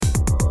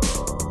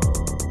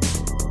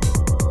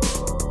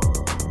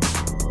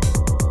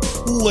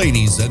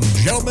Ladies and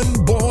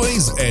gentlemen,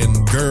 boys and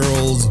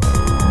girls,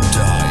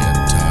 Dying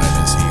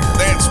Time is here.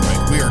 That's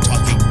right, we are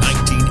talking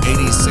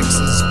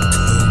 1986's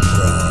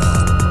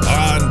Cobra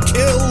on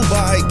Kill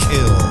by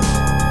Kill.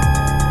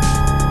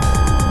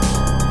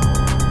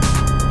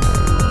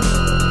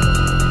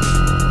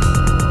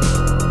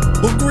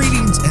 Well,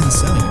 greetings and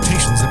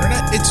salutations,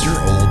 Internet. It's your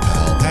old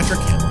pal,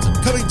 Patrick Hamilton,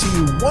 coming to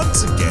you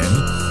once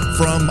again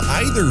from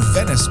either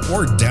Venice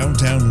or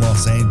downtown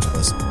Los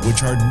Angeles,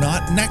 which are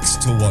not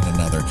next to one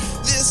another.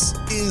 This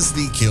is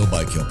the Kill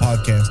by Kill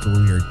podcast, where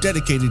we are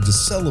dedicated to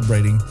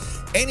celebrating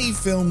any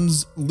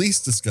film's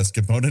least discussed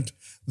component,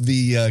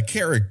 the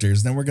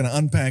characters. Now we're going to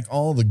unpack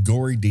all the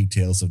gory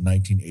details of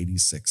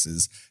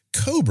 1986's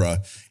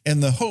Cobra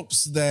in the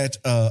hopes that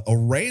a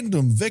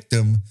random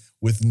victim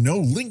with no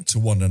link to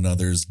one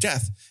another's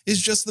death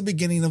is just the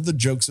beginning of the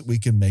jokes that we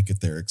can make at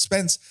their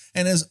expense.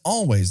 And as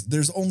always,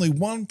 there's only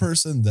one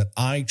person that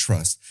I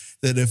trust,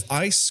 that if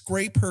I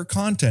scrape her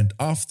content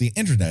off the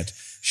internet,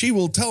 she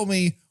will tell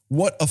me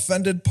what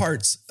offended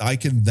parts I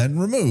can then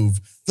remove.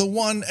 The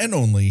one and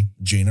only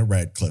Gina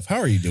Radcliffe. How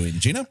are you doing,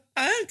 Gina?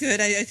 I'm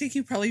good. I think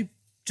you probably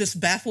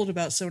just baffled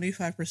about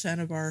 75%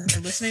 of our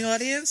listening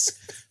audience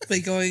by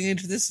going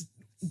into this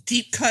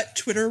deep cut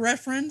Twitter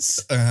reference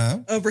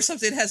over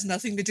something that has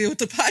nothing to do with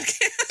the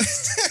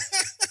podcast.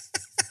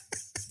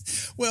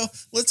 Well,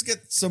 let's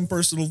get some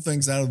personal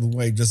things out of the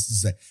way just to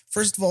say.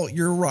 First of all,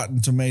 you're Rotten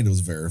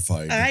Tomatoes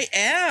verified. I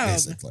am.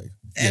 Basically.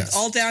 And yes.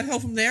 All downhill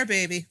from there,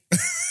 baby.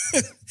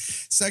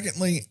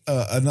 Secondly,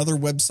 another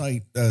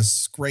website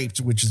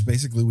scraped, which is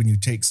basically when you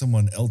take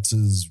someone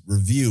else's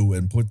review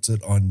and puts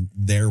it on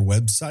their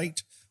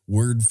website,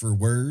 word for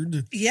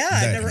word.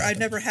 Yeah, it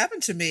never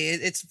happened to me.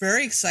 It's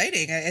very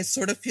exciting. I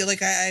sort of feel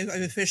like I've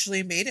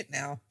officially made it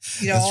now.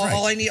 You know,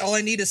 all I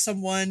need is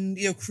someone,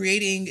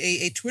 creating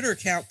a Twitter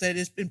account that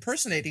is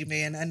impersonating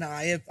me, and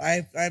I'm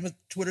a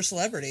Twitter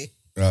celebrity.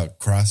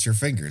 Cross your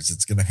fingers.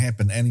 It's going to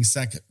happen any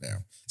second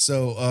now.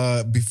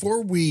 So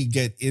before we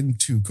get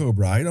into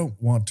Cobra, I don't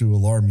want to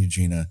alarm you,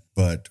 Gina,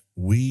 but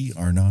we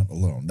are not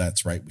alone.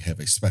 That's right. We have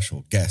a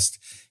special guest.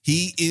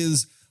 He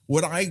is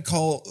what I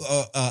call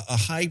a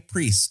high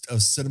priest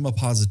of cinema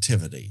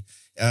positivity.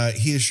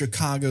 He is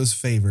Chicago's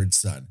favored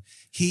son.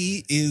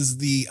 He is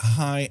the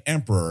high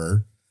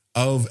emperor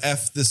of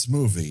F this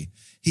movie.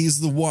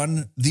 He's the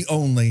one, the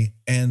only,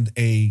 and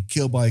a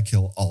Kill by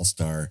Kill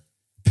all-star,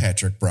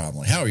 Patrick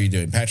Bromley. How are you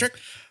doing, Patrick?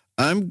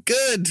 I'm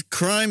good.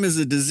 Crime is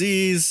a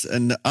disease,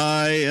 and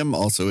I am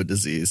also a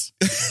disease.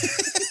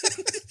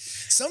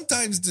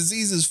 Sometimes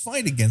diseases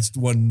fight against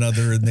one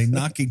another and they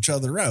knock each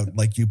other out.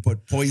 Like you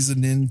put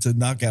poison in to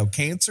knock out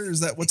cancer.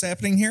 Is that what's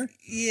happening here?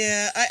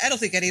 Yeah, I don't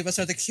think any of us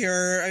are the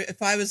cure.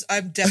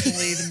 I'm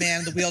definitely the man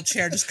in the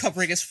wheelchair just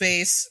covering his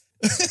face.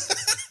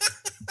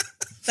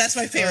 That's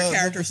my favorite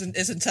character in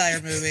this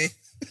entire movie.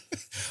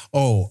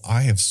 Oh,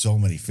 I have so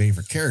many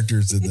favorite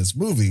characters in this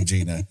movie,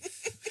 Gina.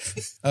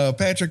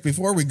 Patrick,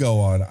 before we go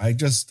on, I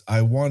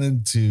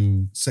wanted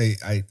to say,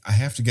 I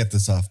have to get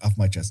this off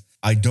my chest.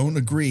 I don't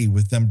agree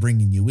with them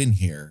bringing you in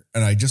here,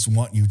 and I just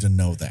want you to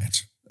know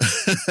that.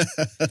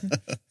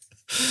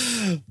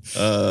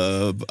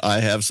 I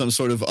have some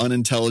sort of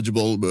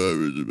unintelligible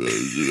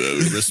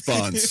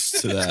response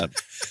to that.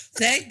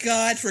 Thank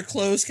God for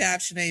closed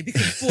captioning,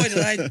 because boy,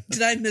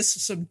 did I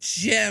miss some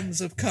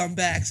gems of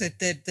comebacks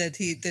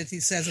that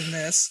he says in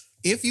this.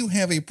 If you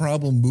have a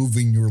problem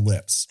moving your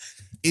lips,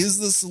 is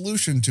the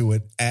solution to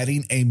it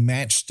adding a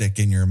matchstick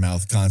in your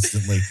mouth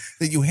constantly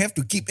that you have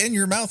to keep in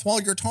your mouth while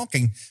you're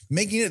talking,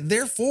 making it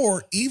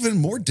therefore even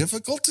more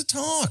difficult to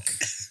talk?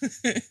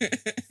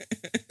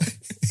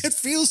 It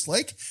feels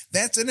like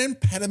that's an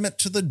impediment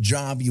to the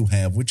job you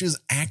have, which is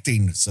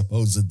acting,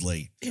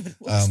 supposedly. Yeah, but it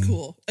looks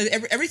cool.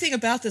 Everything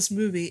about this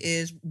movie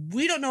is,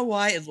 we don't know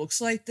why it looks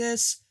like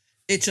this.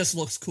 It just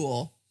looks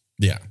cool.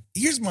 Yeah.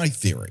 Here's my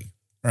theory.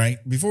 Right,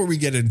 before we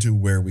get into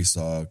where we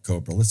saw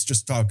Cobra, let's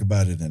just talk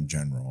about it in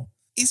general.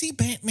 Is he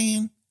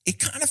Batman? It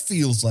kind of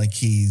feels like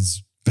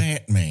he's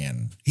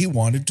Batman. He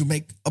wanted to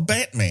make a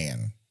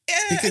Batman. Yeah,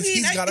 because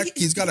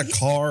he's got a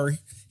car.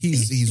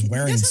 He's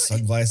wearing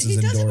sunglasses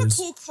indoors. He does have a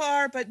cool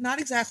car, but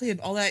not exactly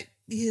all that.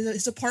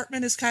 His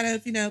apartment is kind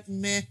of,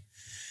 meh.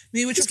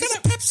 He's got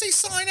a Pepsi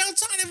sign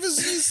outside of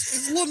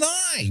his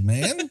lanai,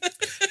 man.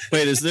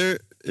 Wait, is there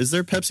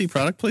Pepsi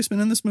product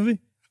placement in this movie?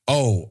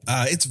 Oh,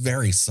 it's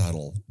very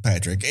subtle,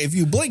 Patrick. If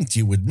you blinked,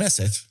 you would miss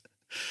it.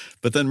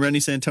 But then Rennie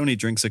Santoni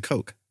drinks a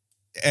Coke.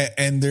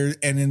 And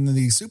in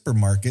the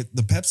supermarket,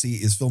 the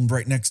Pepsi is filmed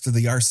right next to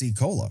the RC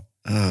Cola.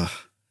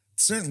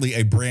 Certainly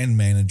a brand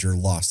manager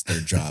lost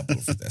their job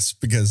over this,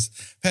 because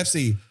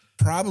Pepsi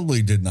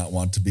probably did not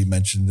want to be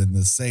mentioned in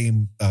the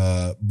same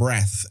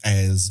breath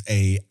as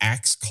a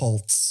Axe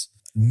Cult's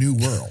New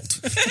World.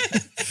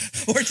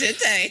 Or did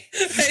they?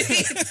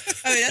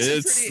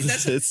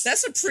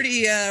 That's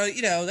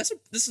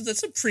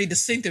a pretty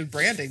distinctive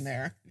branding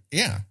there.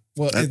 Yeah.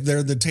 Well,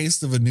 they're the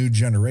taste of a new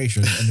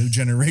generation. A new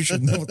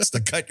generation wants to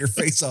cut your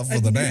face off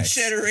with an axe.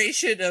 A new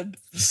generation of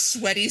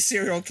sweaty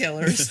serial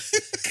killers.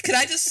 Can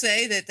I just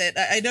say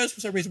that I know for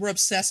some reason we're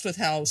obsessed with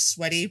how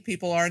sweaty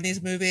people are in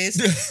these movies.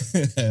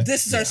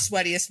 This is our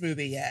sweatiest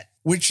movie yet.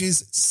 Which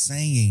is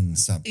saying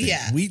something.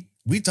 Yeah.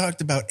 We talked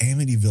about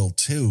Amityville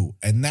 2,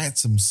 and that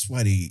is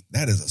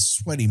a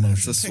sweaty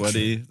motion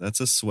picture.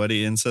 That's a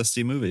sweaty,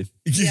 incesty movie.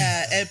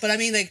 Yeah, but I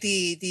mean, like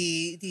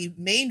the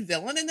main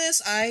villain in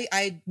this,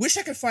 I wish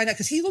I could find out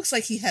because he looks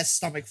like he has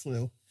stomach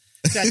flu.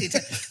 I mean,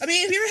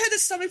 have you ever had the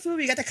stomach flu?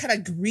 You got that kind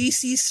of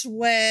greasy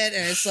sweat,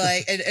 and it's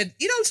like, and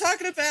you know what I'm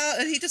talking about?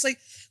 And he just like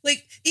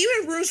even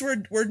in rooms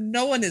where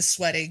no one is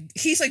sweating,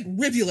 he's like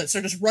rivulets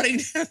are just running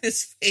down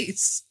his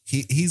face.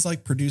 He's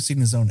like producing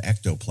his own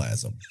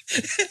ectoplasm.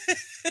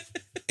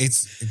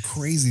 It's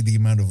crazy the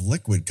amount of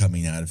liquid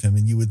coming out of him,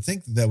 and you would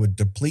think that would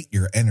deplete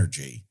your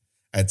energy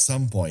at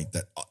some point,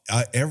 that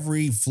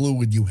every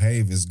fluid you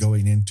have is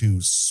going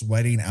into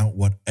sweating out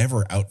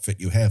whatever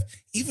outfit you have,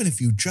 even if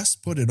you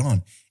just put it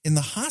on. In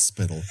the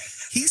hospital,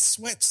 he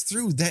sweats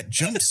through that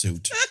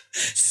jumpsuit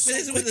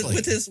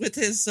with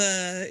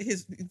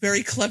his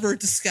very clever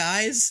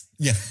disguise.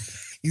 Yeah.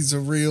 He's a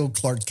real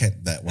Clark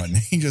Kent, that one.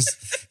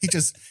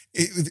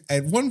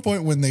 At one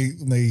point when they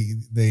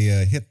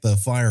hit the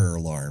fire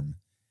alarm,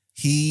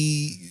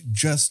 he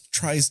just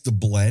tries to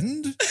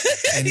blend,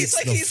 and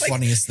it's the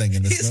funniest thing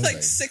in this movie.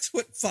 He's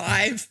like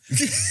 6'5",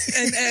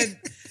 and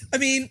I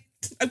mean,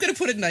 I'm going to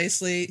put it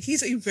nicely.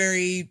 He's a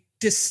very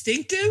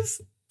distinctive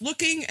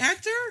looking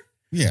actor.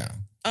 Yeah.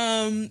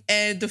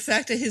 And the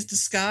fact that his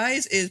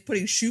disguise is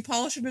putting shoe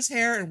polish in his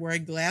hair and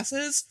wearing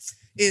glasses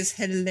is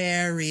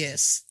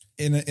hilarious.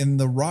 In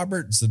the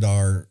Robert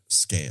Z'Dar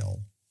scale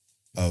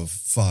of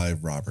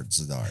 5 Robert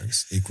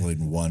Z'Dars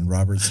equaling 1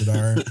 Robert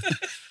Z'Dar,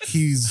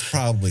 he's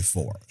probably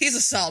 4. He's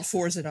a solid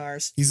 4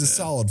 Z'Dars. He's a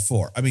solid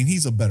 4. I mean,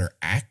 he's a better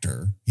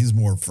actor. He's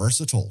more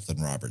versatile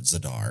than Robert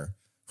Z'Dar,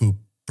 who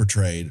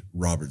portrayed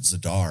Robert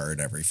Z'Dar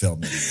in every film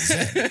that he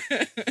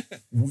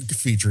was in,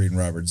 featuring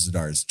Robert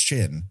Z'Dar's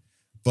chin.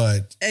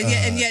 But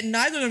and yet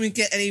neither of them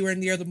get anywhere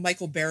near the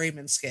Michael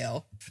Berryman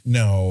scale.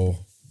 No.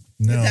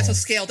 That's a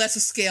scale.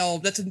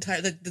 That's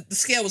entire. The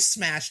scale was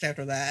smashed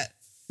after that.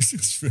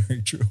 It's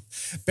very true.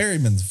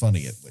 Berryman's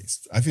funny, at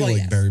least. I feel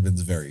like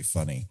Berryman's very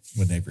funny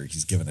whenever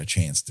he's given a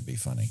chance to be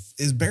funny.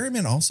 Is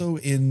Berryman also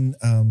in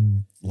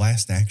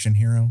Last Action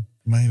Hero?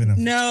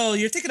 No,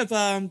 you're thinking of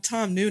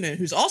Tom Noonan,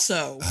 who's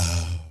also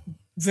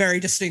very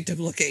distinctive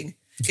looking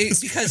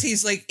because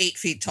he's like 8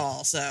 feet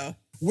tall. So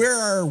where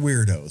are our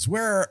weirdos?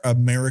 Where are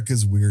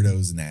America's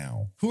weirdos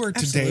now? Who are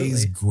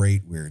today's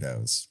great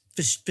weirdos?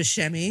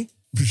 Buscemi.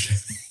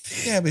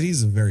 Yeah, but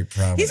he's a very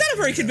prominent. He's not a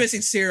very convincing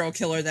serial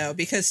killer though,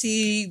 because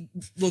he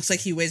looks like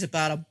he weighs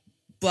about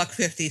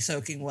 $150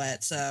 soaking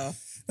wet. So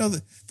no,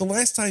 the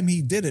last time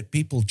he did it,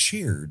 people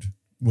cheered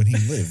when he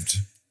lived.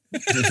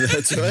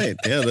 That's right.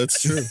 Yeah,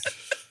 that's true.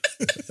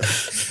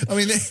 I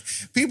mean,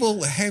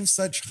 people have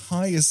such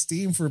high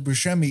esteem for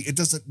Buscemi. It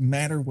doesn't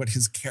matter what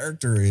his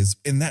character is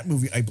in that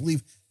movie. I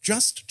believe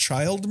just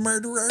child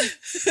murderer,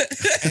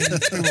 and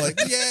they're like,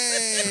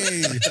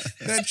 "Yay,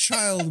 that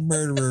child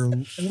murderer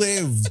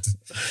lived!"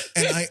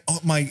 And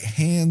my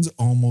hands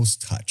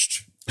almost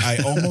touched. I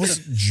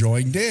almost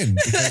joined in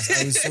because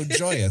I was so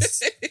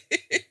joyous.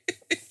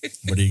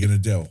 What are you gonna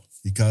do?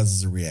 He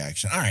causes a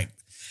reaction. All right,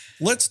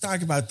 let's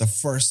talk about the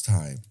first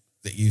time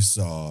that you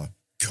saw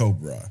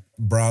Cobra.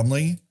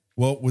 Bromley,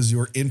 what was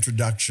your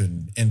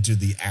introduction into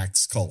the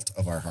axe cult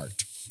of our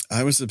heart?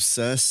 I was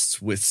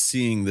obsessed with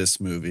seeing this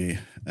movie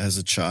as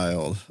a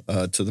child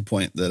to the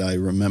point that I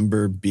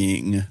remember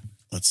being,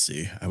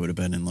 I would have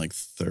been in like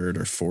 3rd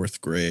or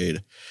 4th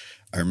grade.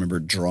 I remember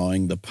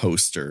drawing the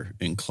poster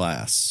in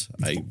class.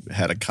 I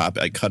had a copy.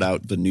 I cut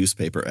out the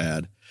newspaper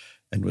ad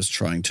and was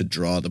trying to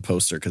draw the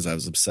poster because I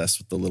was obsessed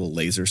with the little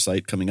laser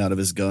sight coming out of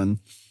his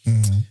gun.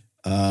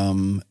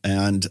 Mm-hmm.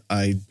 And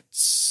I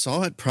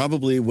saw it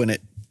probably when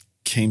it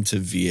came to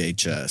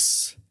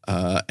VHS.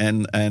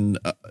 And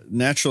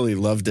naturally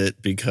loved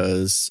it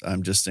because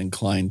I'm just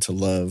inclined to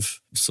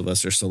love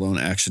Sylvester Stallone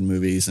action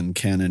movies and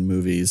Cannon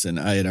movies. And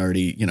I had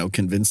already,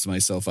 convinced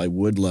myself I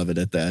would love it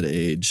at that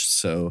age.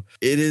 So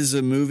it is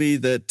a movie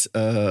that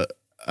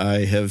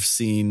I have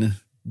seen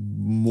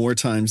more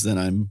times than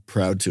I'm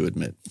proud to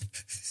admit.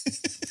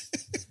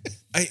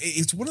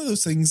 It's one of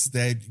those things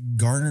that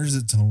garners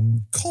its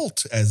own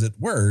cult, as it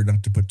were,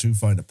 not to put too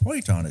fine a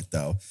point on it,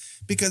 though,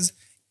 because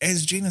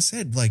as Gina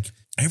said, like,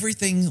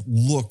 everything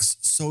looks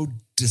so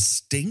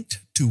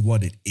distinct to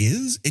what it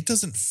is. It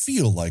doesn't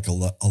feel like a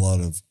lot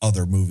of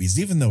other movies,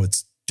 even though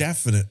it's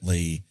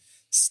definitely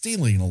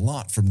stealing a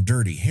lot from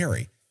Dirty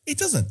Harry. It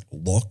doesn't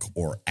look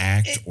or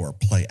act or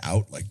play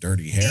out like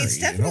Dirty Harry. It's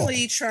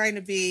definitely trying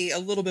to be a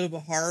little bit of a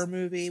horror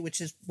movie,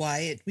 which is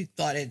why we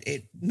thought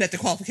it met the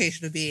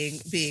qualification of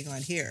being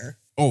on here.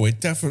 Oh,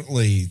 it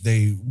definitely,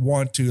 they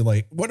want to,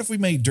 like, what if we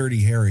made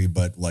Dirty Harry,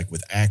 but like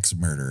with axe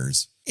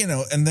murderers,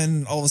 and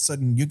then all of a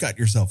sudden you got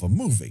yourself a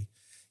movie.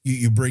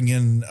 You bring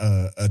in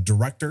a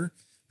director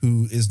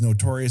who is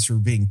notorious for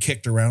being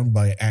kicked around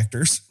by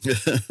actors.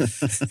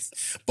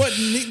 But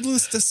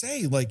needless to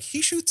say, like,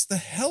 he shoots the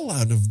hell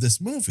out of this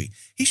movie.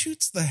 He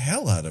shoots the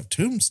hell out of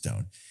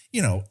Tombstone.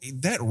 You know,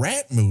 that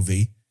Rat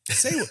movie,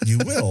 say what you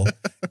will,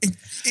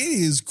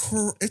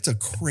 it's a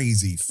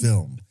crazy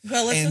film.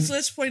 Well,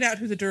 let's point out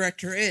who the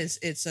director is.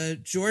 It's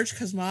George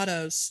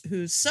Cosmatos,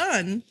 whose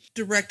son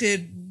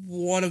directed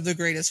one of the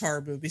greatest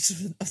horror movies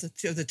of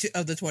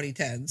the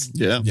 2010s.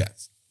 Yeah.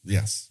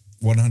 Yes.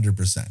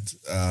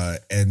 100%.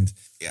 And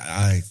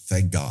I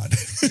thank God.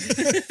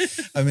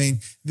 I mean,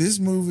 this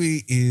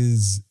movie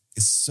is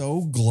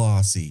so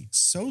glossy,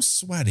 so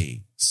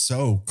sweaty,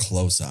 so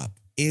close up.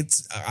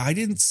 I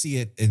didn't see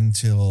it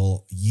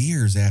until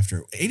years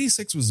after.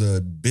 86 was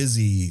a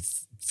busy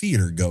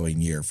theater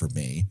going year for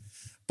me.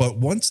 But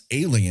once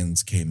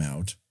Aliens came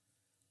out,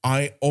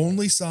 I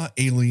only saw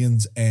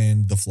Aliens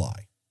and The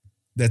Fly.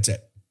 That's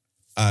it.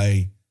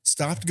 I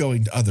stopped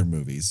going to other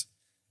movies.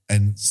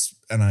 And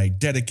I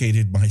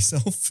dedicated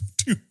myself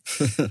to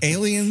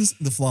Aliens,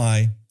 The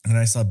Fly, and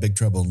I saw Big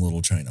Trouble in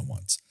Little China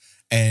once.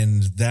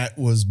 And that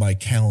was my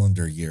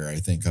calendar year, I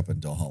think, up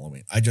until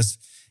Halloween.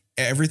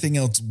 Everything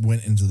else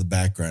went into the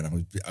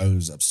background. I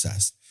was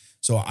obsessed.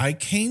 So I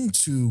came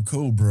to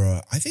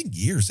Cobra, I think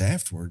years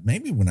afterward,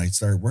 maybe when I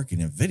started working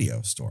in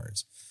video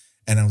stores.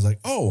 And I was like,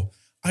 oh,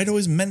 I'd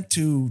always meant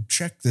to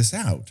check this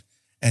out.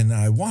 And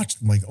I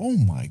watched, I'm like, oh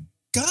my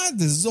God,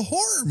 this is a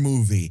horror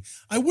movie.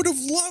 I would have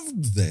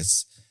loved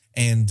this.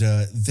 And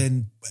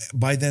then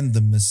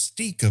the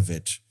mystique of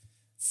it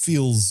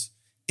feels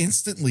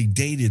instantly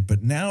dated.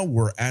 But now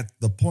we're at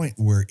the point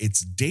where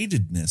its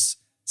datedness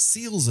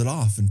seals it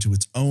off into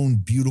its own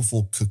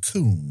beautiful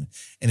cocoon.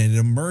 And it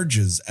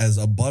emerges as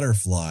a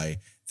butterfly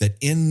that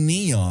in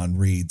neon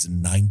reads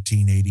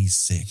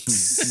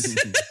 1986.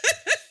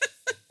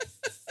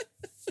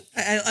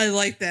 I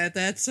like that.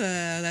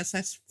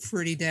 That's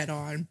pretty dead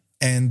on.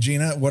 And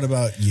Gina, what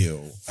about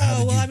you?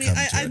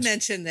 I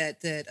mentioned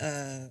that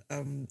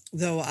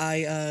though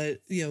I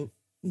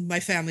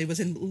my family was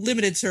in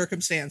limited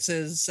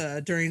circumstances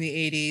during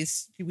the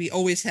 80s, we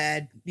always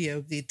had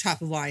the top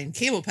of the line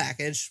cable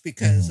package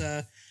because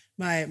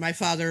my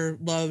father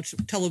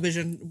loved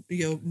television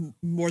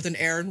more than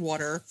air and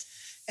water,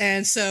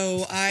 and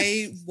so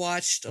I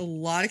watched a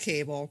lot of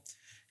cable.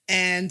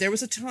 And there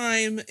was a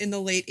time in the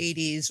late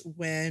 80s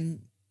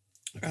when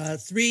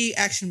 3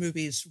 action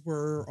movies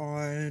were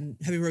on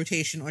heavy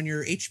rotation on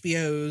your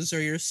HBOs or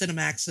your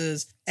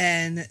Cinemaxes,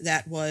 and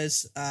that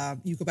was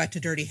you go back to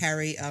Dirty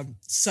Harry,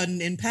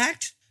 Sudden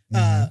Impact.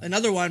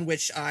 Another one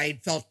which I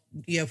felt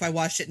if I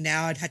watched it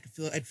now I'd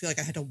feel like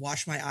I had to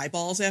wash my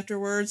eyeballs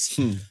afterwards.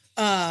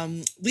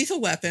 Lethal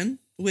Weapon,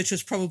 which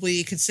was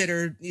probably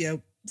considered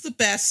the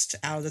best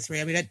out of the 3.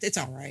 I mean, it's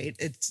all right.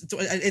 It's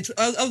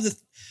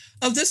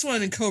of this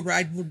one and Cobra,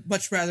 I'm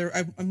much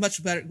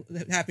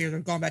happier to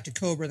have gone back to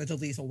Cobra than to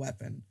Lethal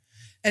Weapon.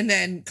 And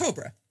then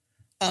Cobra.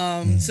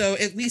 So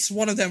at least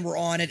one of them were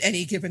on at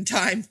any given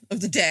time of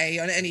the day,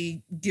 on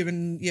any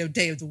given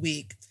day of the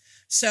week.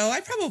 So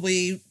I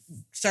probably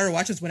started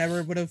watching this whenever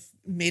it would have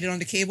made it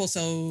onto cable.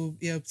 So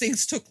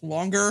things took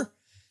longer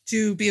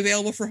to be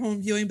available for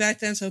home viewing back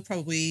then. So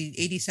probably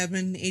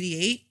 87,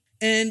 88.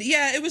 And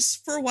yeah, it was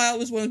for a while. It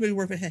was one of the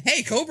movies where,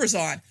 hey, Cobra's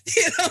on.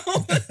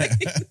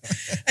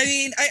 I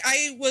mean,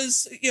 I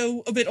was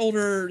a bit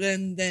older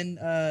than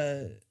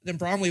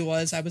Bromley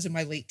was. I was in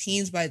my late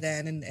teens by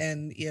then,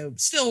 and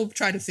still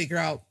trying to figure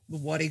out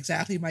what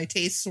exactly my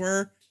tastes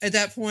were at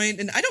that point.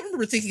 And I don't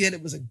remember thinking that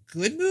it was a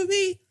good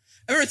movie.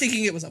 I remember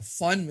thinking it was a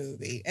fun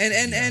movie,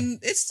 and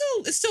it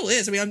still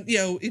is. I mean, I'm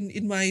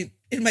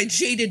in my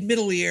jaded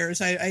middle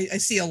years, I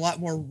see a lot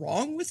more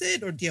wrong with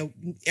it, or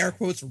air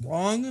quotes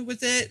wrong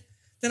with it,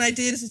 than I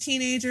did as a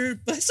teenager,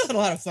 but I still had a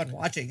lot of fun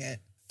watching it.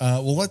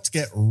 Well, let's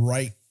get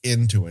right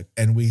into it.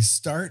 And we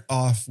start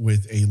off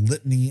with a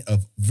litany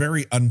of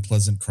very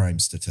unpleasant crime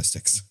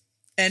statistics.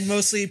 And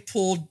mostly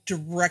pulled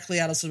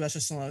directly out of Sylvester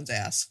Stallone's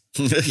ass.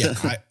 Yeah,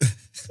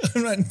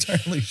 I'm not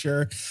entirely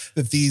sure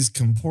that these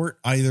comport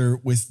either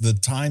with the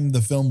time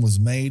the film was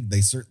made.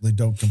 They certainly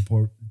don't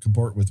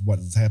comport with what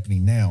is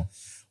happening now.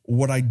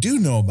 What I do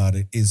know about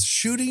it is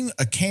shooting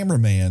a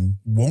cameraman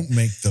won't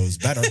make those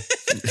better.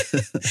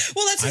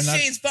 Well, that's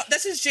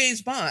his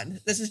James Bond.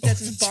 That's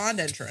his Bond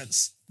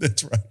entrance.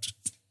 That's right.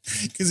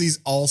 Because he's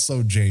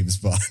also James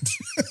Bond.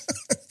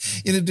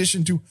 In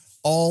addition to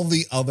all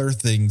the other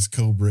things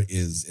Cobra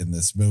is in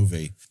this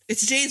movie.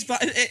 It's James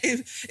Bond.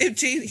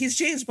 He's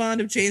James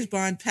Bond if James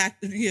Bond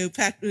packed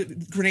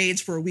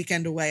grenades for a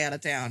weekend away out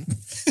of town.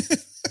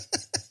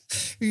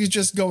 He's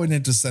just going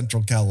into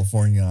Central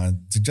California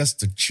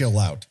to chill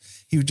out.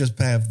 He would just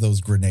have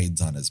those grenades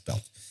on his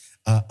belt.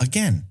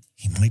 Again,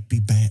 he might be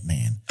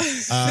Batman.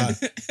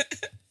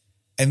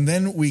 And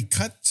then we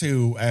cut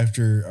to,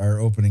 after our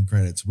opening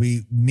credits,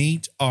 we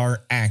meet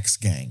our Axe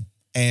Gang.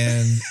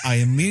 And I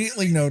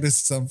immediately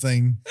noticed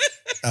something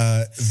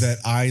that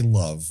I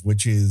love,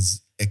 which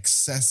is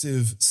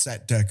excessive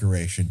set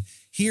decoration.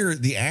 Here,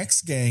 the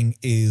Axe Gang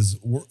is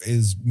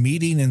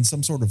meeting in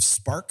some sort of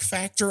spark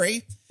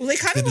factory. Well, they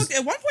kind of look,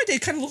 at one point, they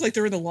kind of look like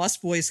they're in the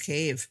Lost Boys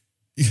cave.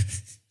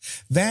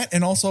 That,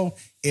 and also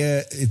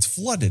it's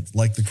flooded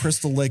like the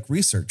Crystal Lake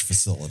Research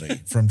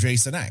Facility from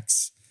Jason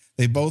X.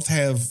 They both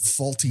have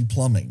faulty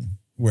plumbing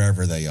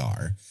wherever they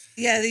are.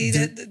 Yeah,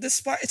 the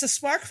spark. It's a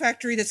spark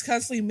factory that's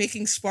constantly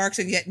making sparks,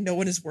 and yet no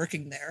one is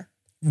working there.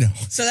 No,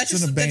 so that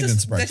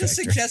just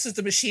suggests that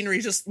the machinery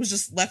was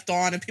just left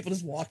on, and people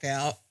just walk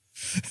out.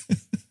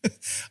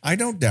 I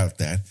don't doubt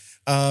that.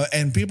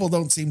 And people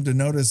don't seem to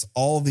notice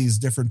all these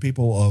different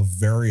people of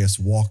various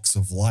walks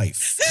of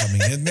life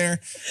coming in there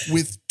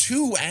with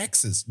 2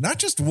 axes, not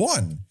just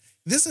one.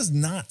 This is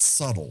not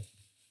subtle.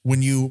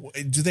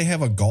 Do they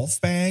have a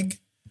golf bag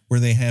where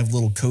they have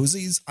little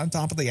cozies on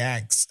top of the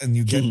axe, and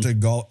you get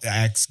to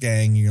Axe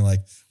Gang, and you're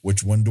like,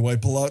 which one do I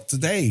pull out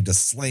today to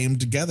slay them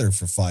together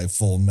for 5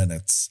 full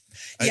minutes?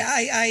 Yeah,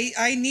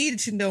 I needed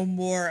to know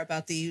more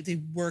about the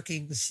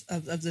workings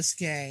of this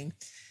gang.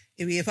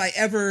 I mean, if I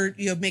ever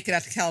make it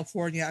out to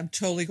California, I'm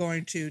totally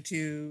going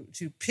to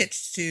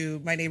pitch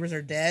to My Neighbors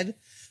Are Dead,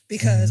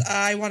 because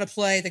I want to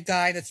play the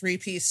guy in a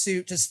 3-piece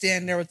suit to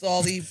stand there with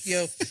all the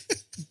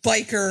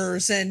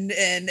bikers and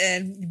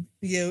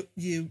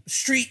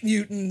street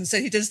mutants,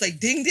 and he just like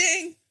ding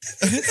ding.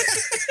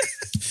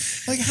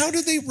 Like, how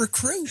do they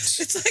recruit?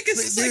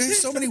 There's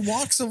so many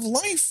walks of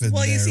life in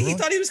there. You see, he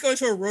thought he was going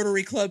to a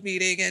Rotary Club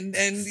meeting, and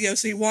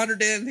so he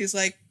wandered in. And he's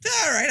like,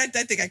 all right, I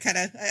think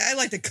I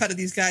like the cut of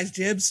these guys'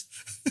 jibs.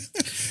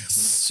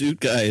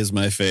 Suit guy is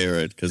my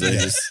favorite, because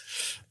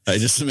I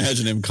just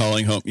imagine him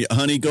calling home. Yeah,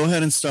 honey, go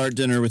ahead and start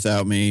dinner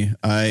without me.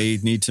 I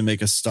need to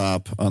make a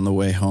stop on the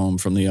way home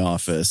from the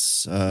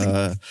office.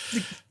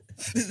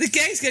 The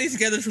gang's getting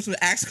together for some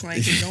axe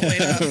clanking. Don't wait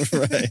up.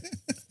 Right.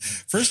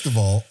 First of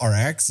all, our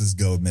axes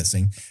go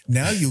missing.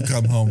 Now you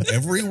come home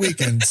every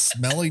weekend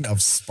smelling of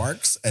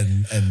sparks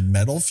and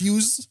metal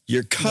fuse.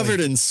 You're covered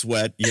in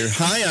sweat. You're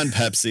high on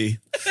Pepsi.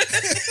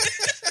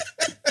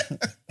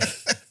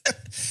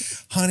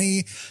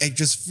 Honey, it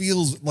just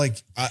feels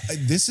like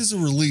this is a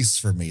release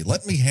for me.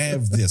 Let me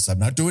have this. I'm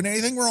not doing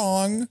anything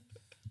wrong.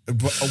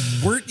 But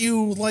weren't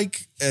you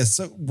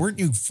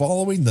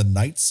following the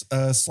Night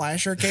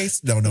Slasher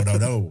case?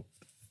 No.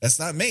 That's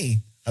not me.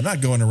 I'm not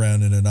going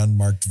around in an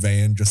unmarked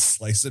van just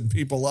slicing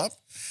people up.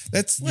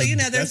 That's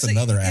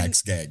another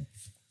Axe Gang.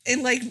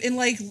 In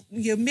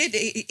mid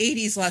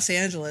 80s Los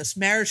Angeles,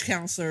 marriage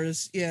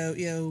counselors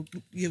found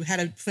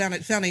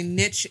a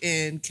niche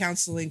in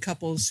counseling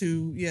couples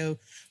who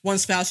one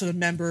spouse was a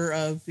member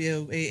of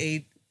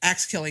a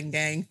axe killing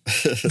gang.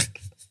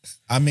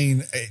 I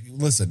mean,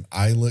 listen,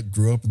 I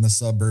grew up in the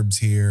suburbs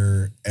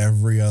here.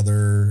 Every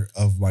other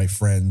of my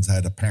friends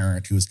had a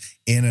parent who was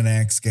in an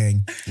axe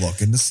gang,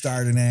 looking to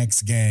start an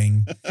axe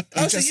gang.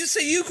 So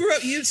you grew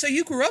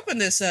up in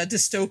this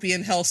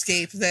dystopian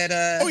hellscape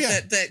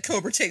that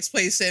Cobra takes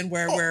place in,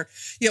 where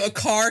a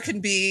car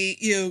can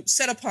be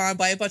set upon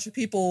by a bunch of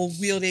people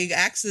wielding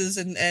axes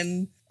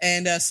and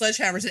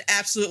sledgehammers, and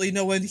absolutely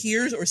no one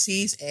hears or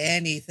sees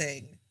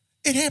anything.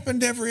 It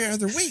happened every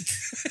other week.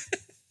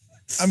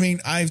 I mean,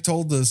 I've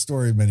told the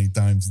story many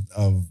times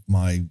of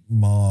my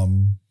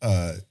mom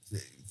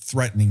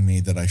threatening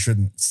me that I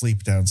shouldn't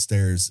sleep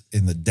downstairs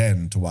in the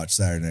den to watch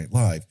Saturday Night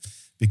Live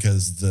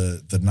because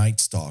the Night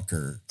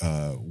Stalker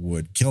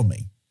would kill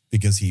me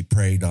because he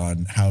preyed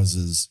on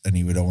houses and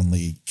he would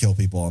only kill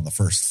people on the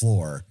first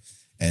floor.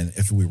 And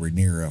if we were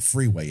near a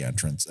freeway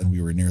entrance and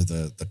we were near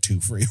the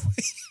 2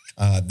 freeway,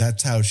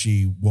 that's how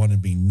she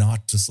wanted me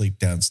not to sleep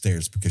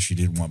downstairs, because she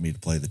didn't want me to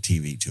play the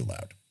TV too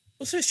loud.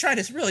 Well, she was trying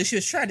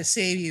to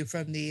save you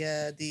from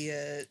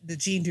the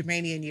Gene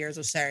Dumanian years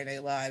of Saturday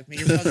Night Live. I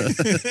mean,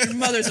 your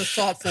mother's a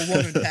thoughtful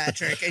woman,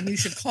 Patrick, and you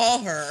should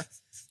call her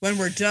when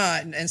we're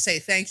done and say,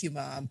 thank you,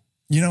 Mom.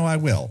 I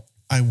will,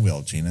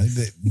 Gina.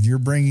 You're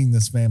bringing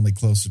this family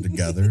closer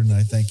together, and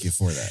I thank you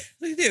for that.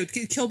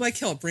 Dude, kill by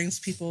kill, it brings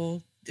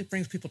people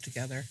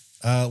together.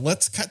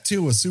 Let's cut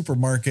to a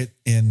supermarket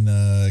in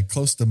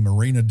close to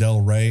Marina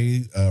Del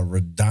Rey,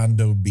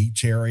 Redondo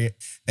Beach area.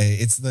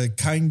 It's the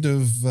kind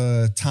of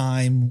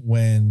time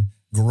when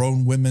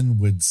grown women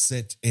would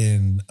sit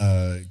in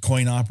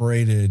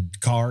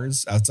coin-operated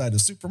cars outside of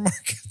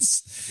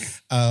supermarkets,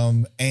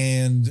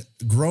 and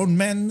grown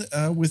men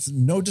with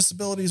no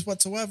disabilities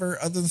whatsoever,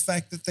 other than the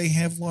fact that they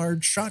have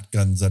large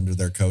shotguns under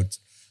their coats,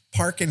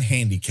 park and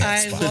handicap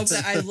spots. Love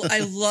that. I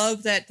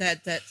love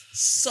that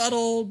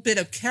subtle bit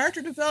of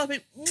character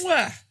development.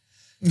 Mwah.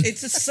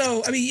 It's just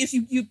so. I mean, if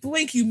you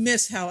blink, you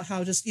miss how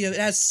just it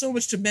has so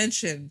much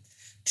dimension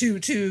to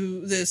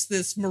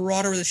this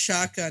marauder with a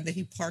shotgun that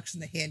he parks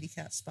in the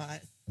handicap spot.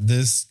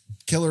 This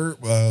killer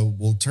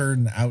will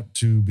turn out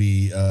to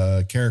be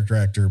character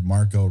actor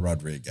Marco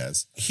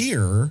Rodriguez.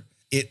 Here,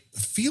 it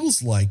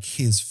feels like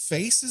his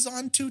face is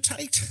on too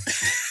tight.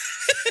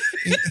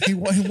 He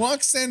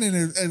walks in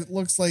and it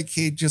looks like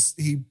he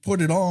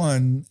put it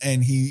on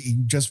and he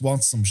just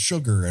wants some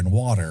sugar and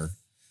water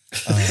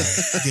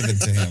given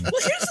to him. Well,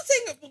 here's the thing.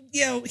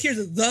 Here's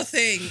the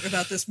thing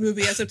about this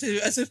movie, as if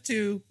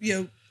to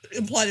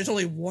imply there's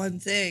only one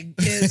thing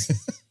is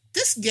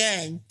this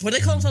gang, what they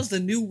call themselves, the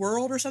New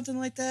World or something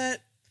like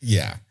that.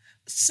 Yeah.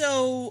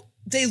 So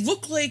they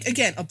look like,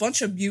 again, a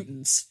bunch of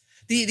mutants.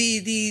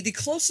 The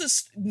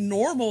closest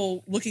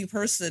normal looking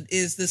person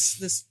is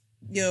this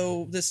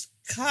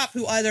cop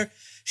who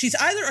she's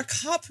either a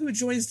cop who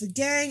joins the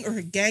gang or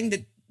a gang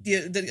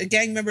a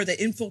gang member that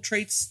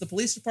infiltrates the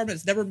police department.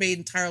 It's never made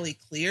entirely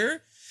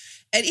clear.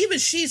 And even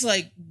she's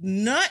like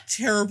not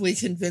terribly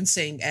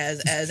convincing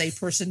as a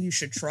person you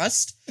should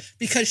trust,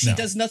 because she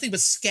does nothing but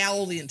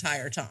scowl the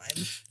entire time.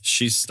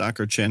 She's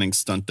Stockard Channing's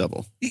stunt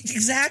double.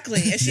 Exactly.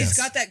 And she's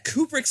got that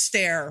Kubrick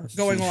stare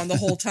going on the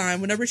whole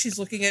time whenever she's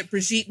looking at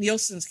Brigitte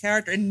Nielsen's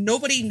character, and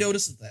nobody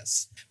notices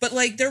this. But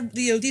like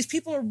these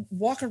people are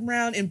walking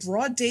around in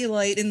broad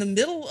daylight in the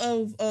middle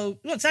of well,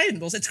 it's not even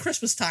middle, it's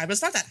Christmas time, but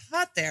it's not that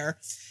hot there.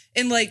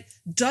 In like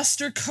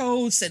duster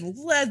coats and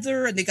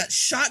leather, and they got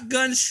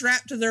shotguns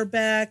strapped to their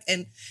back,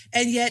 and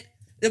yet,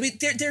 I mean,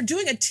 they're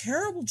doing a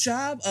terrible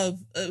job of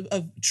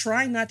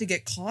trying not to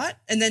get caught,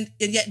 and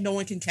yet no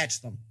one can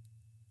catch them.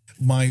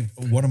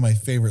 One of my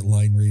favorite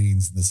line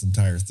readings in this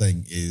entire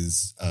thing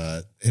is,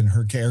 and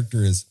her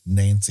character is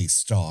Nancy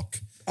Stalk,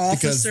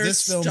 because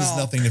this film is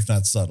nothing if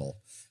not subtle.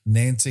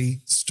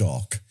 Nancy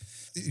Stalk.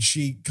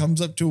 She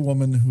comes up to a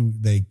woman who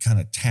they kind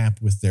of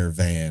tap with their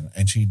van,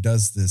 and she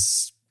does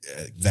this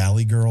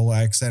Valley Girl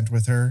accent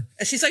with her.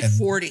 And she's like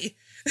 40.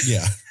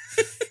 Yeah.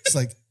 It's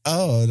like,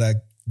 oh,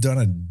 that done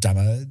a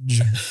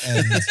damage.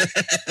 And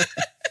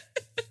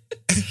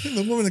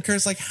the woman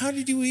occurs like, how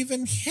did you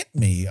even hit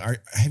me?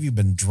 Have you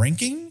been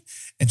drinking?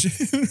 And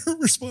her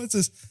response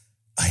is,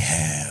 I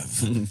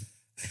have. And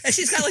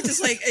she's got like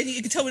this, like, and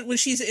you can tell when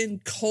she's in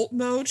cult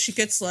mode, she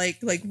gets like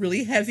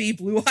really heavy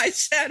blue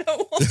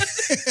eyeshadow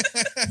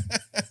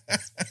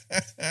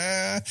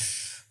on.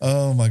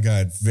 Oh my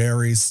God.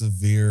 Very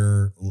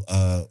severe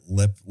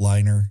lip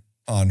liner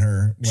on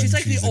her. She's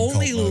like the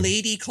only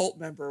lady cult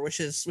member, which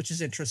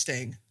is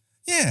interesting.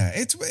 Yeah.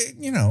 It's,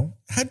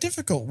 how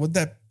difficult would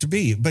that to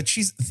be? But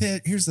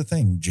here's the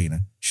thing,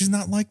 Gina. She's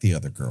not like the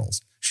other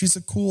girls. She's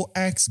a cool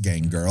axe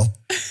gang girl.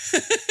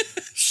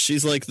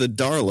 She's like the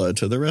Darla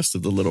to the rest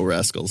of the Little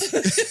Rascals.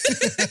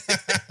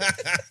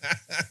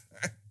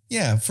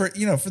 Yeah. For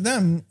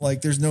them, like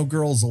there's no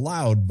girls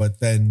allowed, but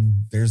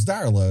then there's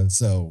Darla.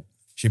 So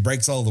she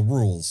breaks all the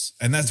rules,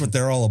 and that's what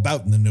they're all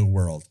about in the New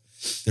World.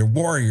 They're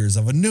warriors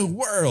of a new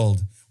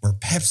world where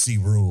Pepsi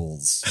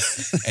rules,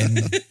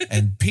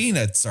 and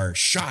peanuts are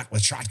shot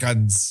with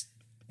shotguns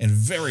and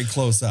very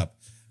close up.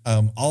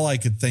 All I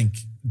could think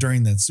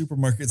during that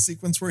supermarket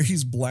sequence where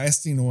he's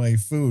blasting away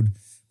food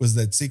was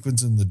that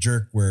sequence in The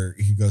Jerk where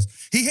he goes,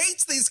 he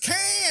hates these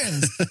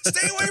cans.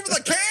 Stay away from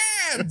the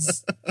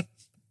cans.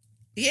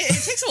 Yeah,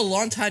 it takes a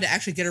long time to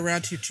actually get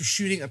around to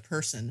shooting a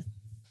person.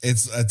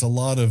 It's a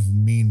lot of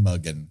mean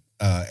mugging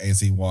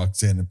as he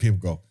walks in, and people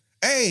go,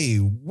 hey,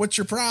 what's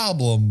your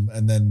problem?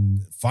 And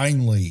then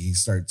finally he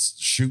starts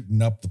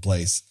shooting up the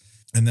place.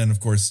 And then, of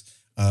course,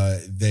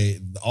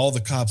 all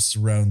the cops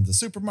surround the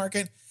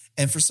supermarket.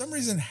 And for some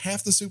reason,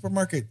 half the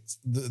supermarket,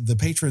 the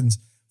patrons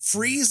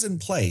freeze in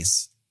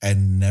place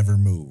and never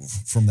move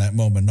from that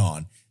moment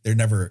on. They're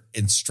never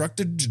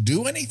instructed to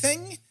do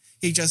anything.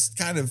 He just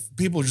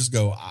people just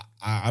go,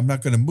 I'm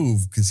not going to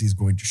move because he's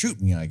going to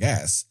shoot me, I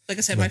guess. Like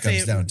I said, my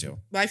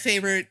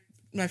favorite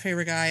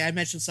guy, I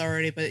mentioned this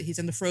already, but he's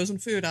in the frozen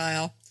food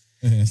aisle.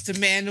 It's a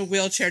man in a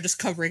wheelchair just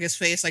covering his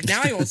face. Like,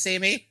 now he won't see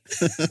me.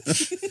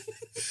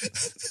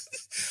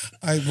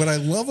 What I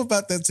love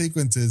about that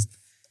sequence is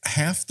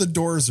half the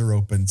doors are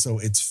open, so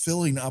it's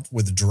filling up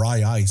with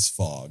dry ice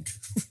fog,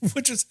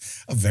 which is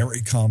a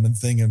very common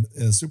thing in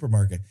a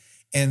supermarket.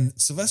 And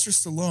Sylvester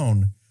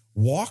Stallone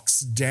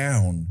walks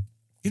down.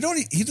 He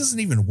doesn't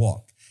even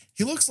walk.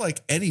 He looks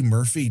like Eddie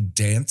Murphy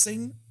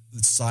dancing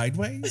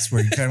sideways,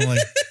 where he kind of like,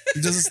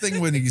 he does this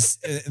thing when he's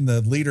in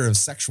The Leader of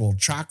Sexual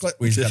Chocolate,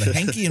 where he's got a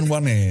hanky in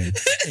one hand.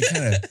 He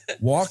kind of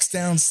walks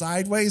down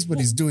sideways, but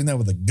he's doing that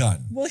with a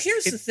gun. Well,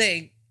 here's the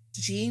thing.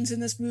 Jeans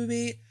in this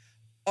movie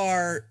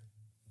are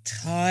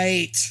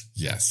tight.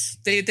 Yes.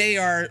 They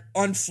are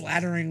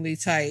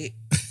unflatteringly tight.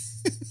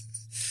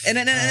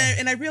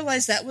 and I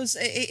realized that was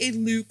a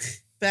Luke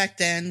back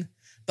then,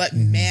 but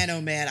man,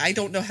 oh man, I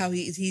don't know how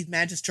he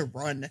manages to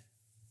run.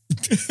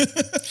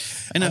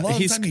 And a lot of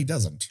the time he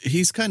doesn't.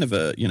 He's kind of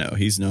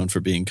he's known for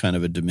being kind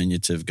of a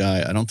diminutive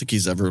guy. I don't think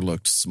he's ever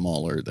looked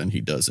smaller than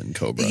he does in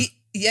Cobra.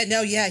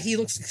 He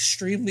looks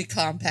extremely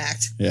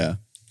compact. Yeah.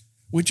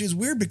 Which is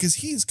weird because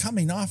he's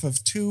coming off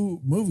of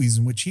 2 movies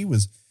in which he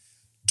was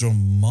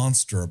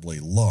demonstrably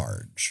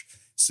large.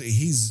 So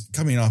he's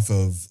coming off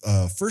of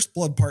First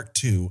Blood Part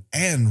 2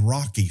 and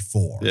Rocky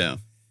 4. Yeah.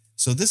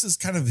 So this is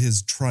kind of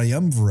his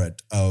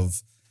triumvirate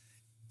of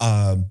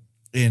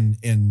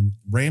in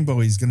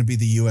Rambo, he's going to be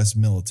the U.S.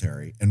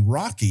 military. And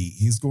Rocky,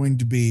 he's going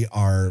to be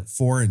our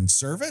foreign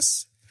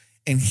service.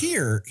 And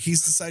here,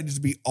 he's decided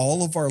to be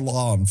all of our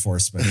law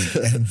enforcement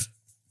and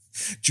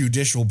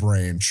judicial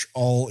branch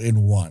all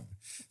in one.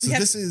 So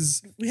this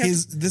is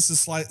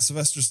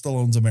Sylvester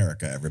Stallone's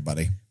America,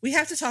 everybody. We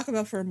have to talk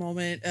about for a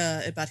moment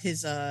about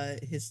his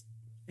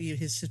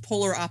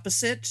polar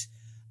opposite.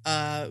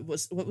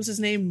 What was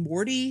his name?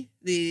 Morty,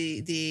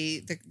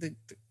 the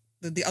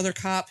other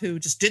cop who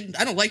just didn't.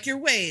 I don't like your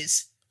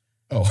ways.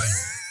 Oh,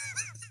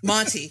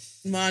 Monty.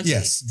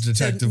 Yes,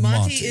 Detective Monty.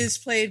 Monty Is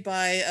played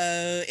by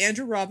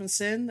Andrew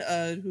Robinson,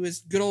 who is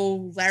good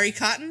old Larry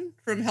Cotton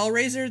from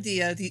Hellraiser,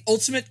 the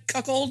ultimate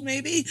cuckold,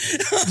 maybe.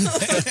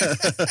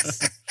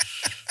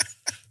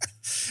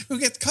 Who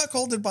gets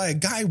cuckolded by a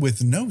guy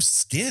with no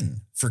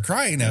skin, for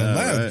crying out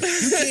loud.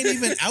 Right. You can't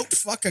even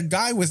outfuck a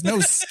guy with no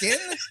skin?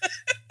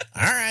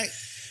 All right.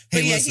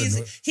 Hey, but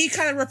yeah, he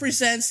kind of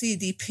represents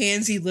the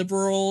pansy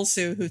liberals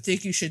who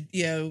think you should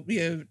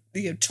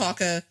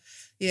talk a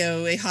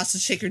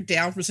hostage taker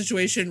down from a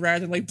situation rather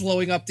than like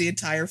blowing up the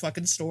entire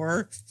fucking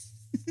store.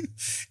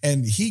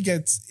 And he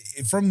gets,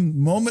 from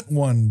moment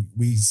one,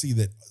 we see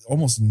that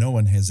almost no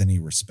one has any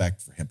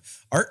respect for him.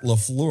 Art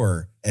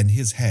LaFleur and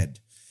his head.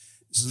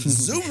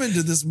 Zoom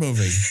into this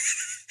movie.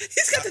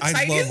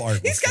 I love Art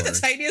LaFleur. He's got the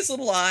tiniest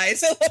little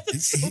eyes. I love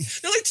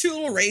it. They're like two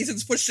little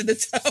raisins pushed in the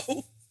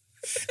toe.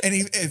 And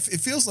it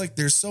feels like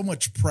there's so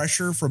much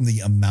pressure from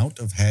the amount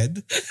of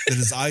head that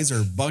his eyes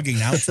are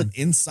bugging out from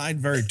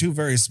inside two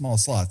very small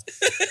slots.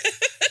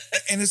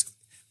 And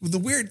the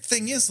weird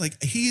thing is,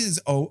 like, he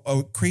is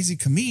a crazy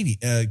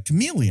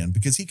chameleon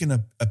because he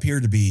can appear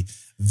to be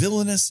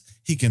villainous.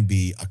 He can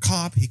be a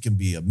cop. He can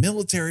be a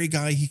military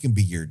guy. He can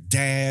be your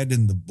dad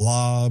in The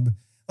Blob.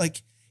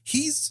 Like,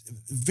 he's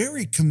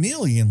very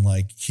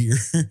chameleon-like here.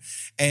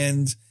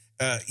 And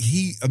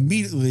he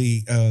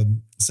immediately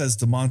says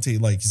to Monty,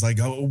 like, he's like,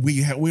 oh,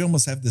 we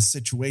almost have this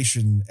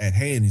situation at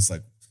hand. He's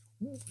like,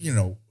 you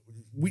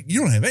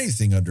don't have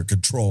anything under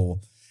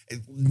control.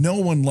 No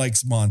one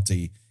likes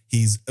Monty.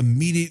 He's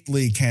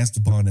immediately cast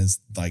upon as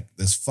like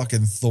this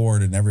fucking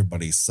thorn in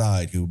everybody's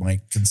side who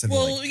might consider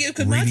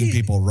reading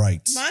people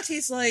rights.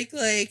 Monty's like,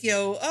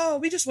 oh,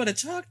 we just want to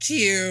talk to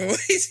you.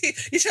 He's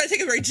trying to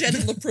take a very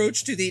gentle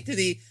approach to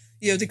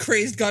the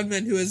crazed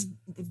gunman who is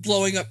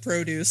blowing up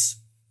produce.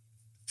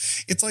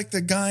 It's like the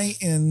guy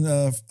in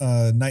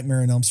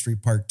Nightmare on Elm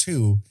Street Part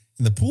 2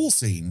 in the pool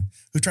scene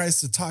who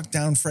tries to talk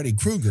down Freddy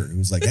Krueger,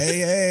 who's like,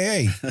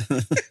 hey,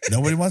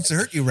 nobody wants to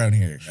hurt you around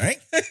here, right?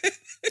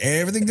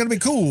 Everything's going to be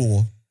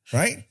cool,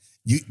 right?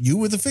 You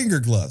with the finger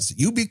gloves.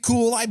 You be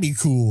cool, I be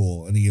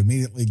cool. And he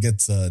immediately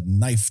gets a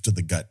knife to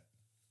the gut.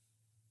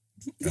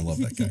 I love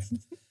that guy.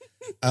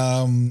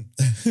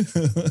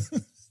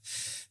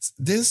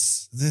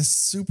 This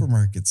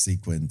supermarket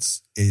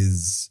sequence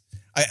is...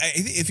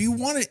 if you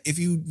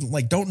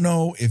don't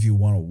know if you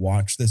want to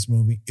watch this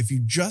movie, if you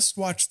just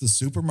watch the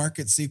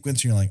supermarket sequence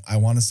and you're like, I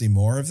want to see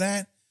more of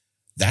that,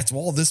 that's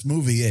all this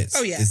movie is.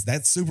 Oh, yeah. Is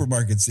that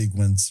supermarket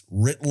sequence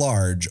writ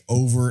large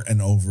over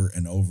and over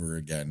and over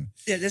again.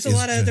 Yeah, there's a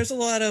lot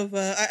of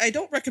I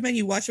don't recommend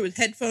you watch it with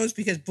headphones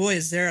because boy,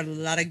 is there a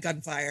lot of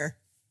gunfire.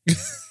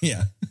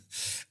 Yeah.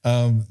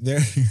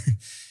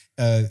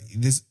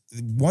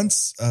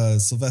 Once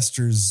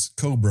Sylvester's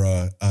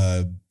Cobra,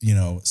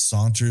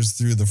 saunters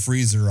through the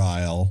freezer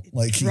aisle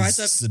like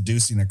he's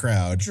seducing a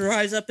crowd.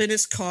 Drives up in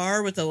his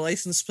car with the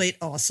license plate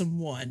Awesome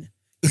One.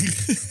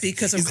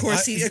 Because of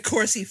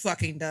course he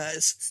fucking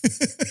does.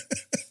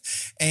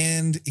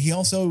 And he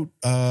also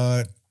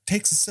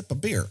takes a sip of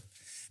beer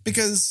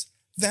because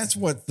that's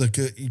what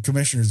the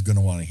commissioner is going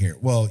to want to hear.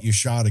 Well, you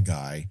shot a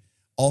guy.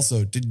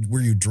 Also, were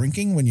you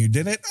drinking when you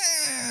did it?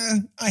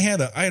 I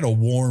had a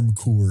warm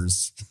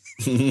Coors.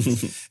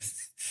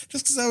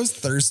 Just because I was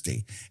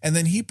thirsty. And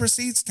then he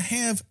proceeds to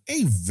have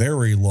a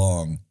very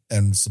long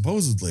and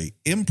supposedly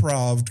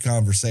improv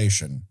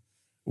conversation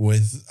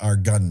with our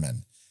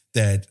gunman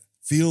that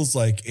feels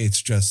like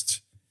it's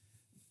just,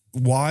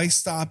 why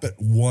stop at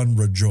one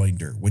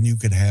rejoinder when you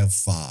could have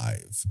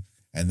 5?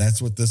 And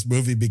that's what this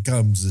movie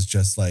becomes, is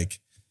just like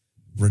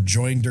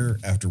rejoinder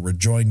after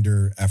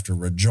rejoinder after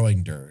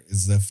rejoinder,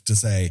 as if to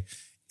say,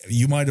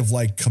 you might have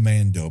liked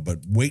Commando, but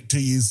wait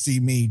till you see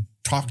me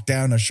talk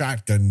down a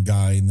shotgun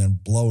guy and then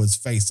blow his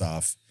face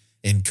off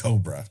in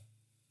Cobra.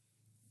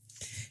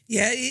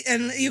 Yeah,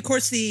 and of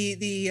course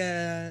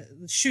the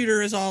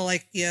shooter is all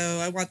like,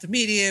 I want the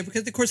media,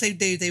 because of course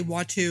they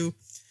want to,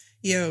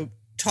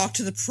 talk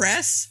to the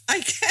press. I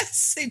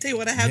guess they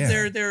want to have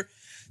their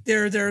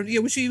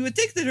which you would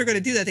think that they're going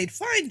to do that. They'd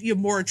find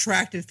more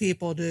attractive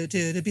people to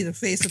be the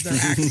face of their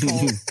act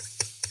called.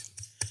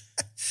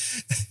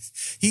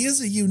 He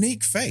is a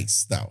unique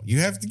face, though. You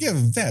have to give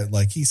him that.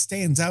 Like, he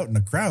stands out in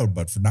a crowd,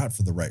 but not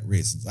for the right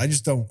reasons. I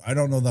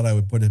don't know that I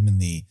would put him in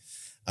the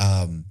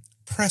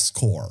press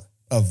corps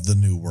of the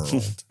New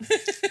World.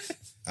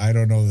 I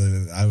don't know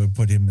that I would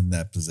put him in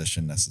that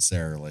position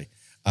necessarily.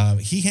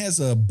 He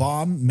has a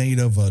bomb made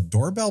of a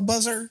doorbell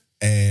buzzer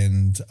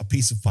and a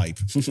piece of pipe.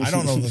 I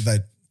don't know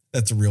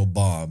that's a real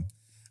bomb.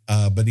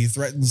 But he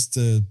threatens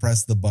to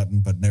press the button,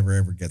 but never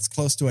ever gets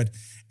close to it.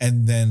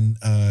 And then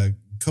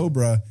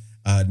Cobra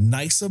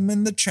knifes him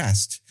in the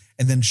chest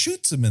and then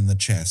shoots him in the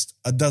chest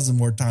a dozen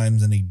more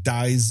times, and he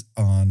dies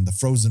on the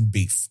frozen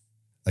beef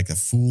like a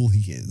fool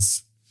he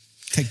is.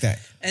 Take that.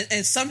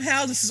 And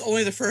somehow this is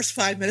only the first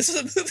 5 minutes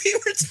of the movie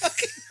we're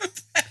talking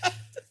about.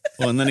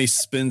 Well, and then he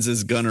spins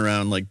his gun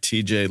around like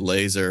TJ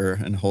Laser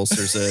and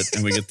holsters it,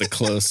 and we get the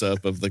close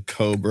up of the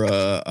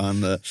Cobra on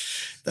the.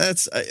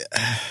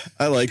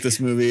 I like this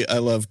movie. I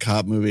love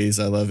cop movies.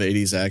 I love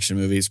 80s action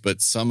movies,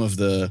 but some of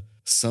the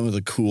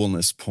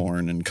coolness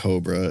porn in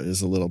Cobra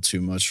is a little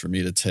too much for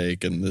me to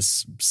take, and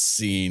this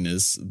scene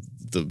is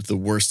the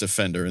worst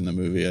offender in the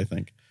movie, I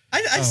think.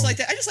 I just like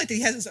that. I just like that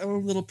he has his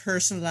own little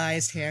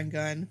personalized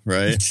handgun.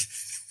 Right.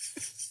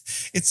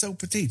 It's so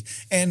petite.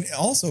 And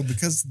also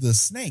because the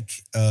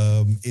snake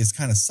is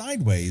kind of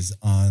sideways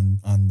on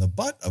the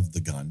butt of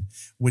the gun,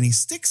 when he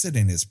sticks it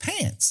in his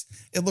pants,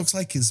 it looks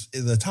like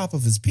the top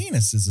of his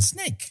penis is a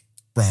snake,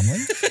 Bromley.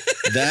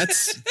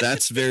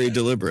 That's very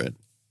deliberate.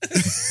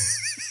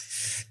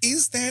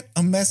 Is that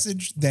a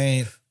message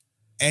that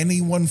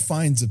anyone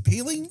finds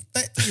appealing?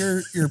 That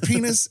your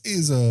penis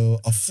is a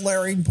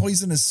flaring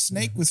poisonous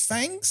snake with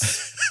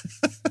fangs?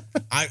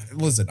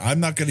 Listen, I'm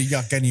not going to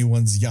yuck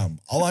anyone's yum.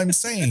 All I'm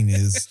saying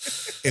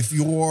is, if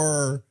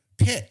your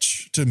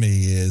pitch to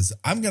me is,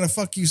 I'm going to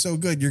fuck you so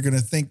good, you're going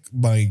to think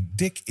my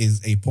dick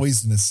is a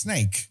poisonous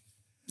snake.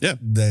 Yeah.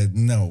 That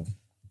no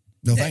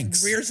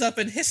thanks. Rears up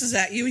and hisses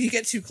at you when you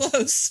get too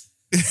close.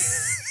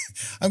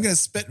 I'm going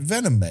to spit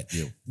venom at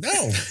you.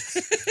 No.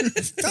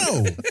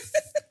 No.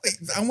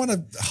 I want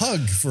to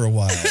hug for a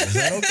while. Is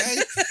that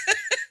okay?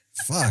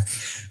 Fuck.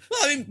 Well,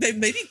 I mean,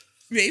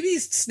 maybe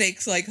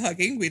snakes like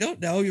hugging. We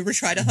don't know. You ever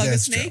tried to hug a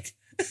snake?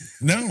 True.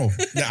 No,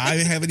 I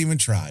haven't even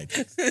tried.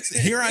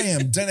 Here I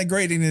am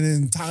denigrating an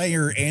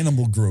entire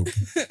animal group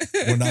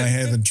when I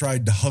haven't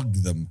tried to hug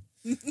them.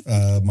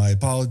 My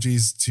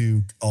apologies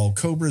to all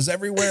cobras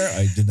everywhere.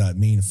 I did not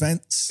mean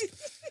offense.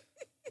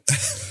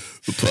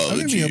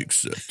 Apology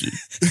accepted.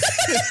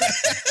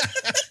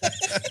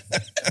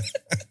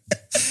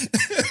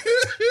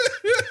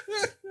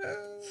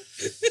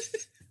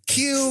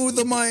 Cue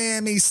the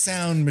Miami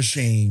Sound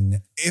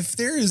Machine. If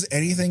there is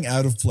anything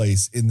out of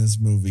place in this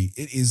movie,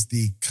 it is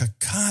the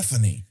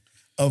cacophony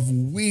of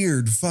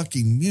weird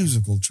fucking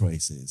musical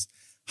choices,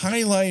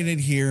 highlighted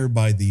here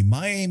by the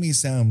Miami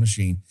Sound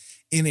Machine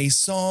in a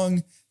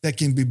song that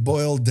can be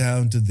boiled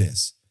down to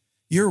this: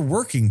 you're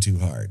working too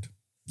hard.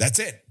 That's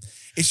it.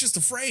 It's just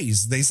a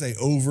phrase they say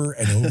over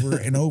and over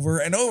and over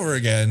and over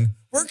again,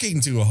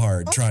 working too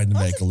hard, trying to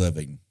make a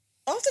living.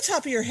 Off the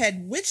top of your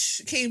head,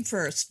 which came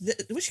first?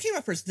 Which came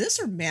out first,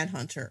 this or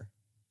Manhunter?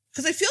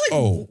 Because I feel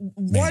like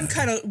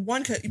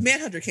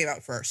Manhunter came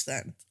out first.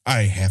 Then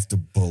I have to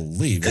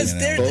believe because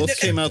both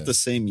came out the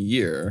same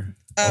year.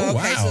 Oh,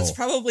 okay. Wow. So it's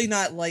probably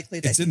not likely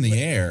that it's in the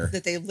air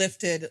that they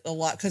lifted a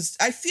lot. Because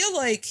I feel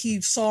like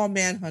he saw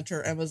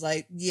Manhunter and was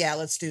like, "Yeah,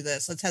 let's do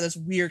this. Let's have this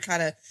weird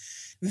kind of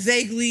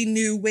vaguely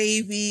new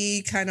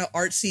wavy kind of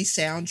artsy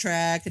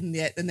soundtrack."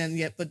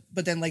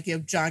 But then like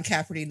John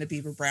Cafferty and the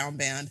Beaver Brown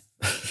Band.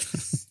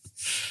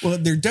 Well,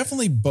 they're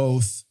definitely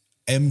both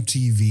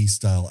MTV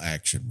style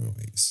action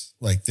movies.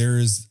 Like there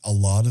is a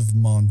lot of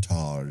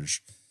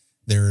montage.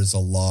 There is a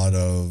lot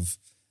of,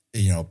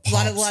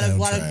 pop a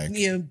lot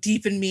of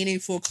deep and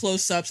meaningful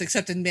close-ups,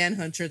 except in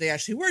Manhunter, they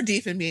actually were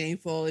deep and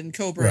meaningful. In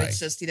Cobra, right. It's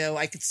just,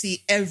 I could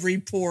see every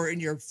pore in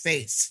your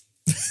face.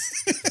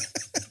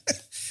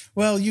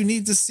 Well, you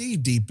need to see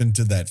deep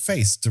into that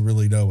face to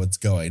really know what's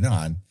going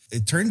on.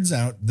 It turns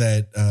out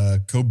that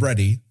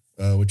Cobretti,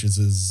 which is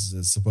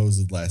his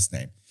supposed last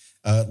name,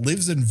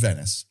 lives in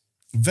Venice.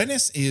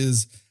 Venice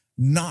is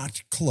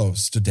not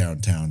close to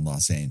downtown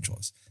Los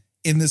Angeles.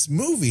 In this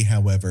movie,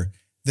 however,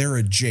 they're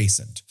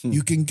adjacent.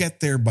 You can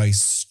get there by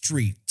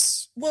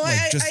streets. Well,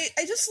 I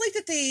just like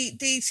that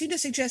they seem to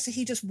suggest that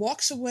he just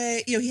walks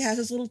away. He has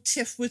his little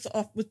tiff with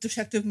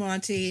Detective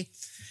Monty,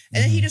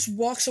 and then he just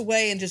walks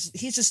away and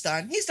he's just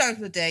done. He's done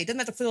for the day. Doesn't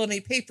have to fill in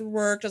any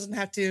paperwork. Doesn't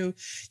have to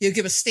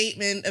give a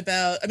statement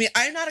about. I mean,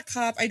 I'm not a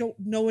cop. I don't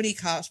know any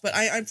cops, but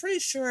I'm pretty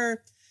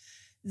sure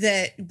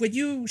that when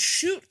you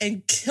shoot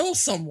and kill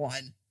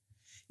someone,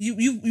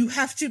 you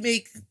have to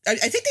make. I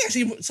think they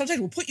actually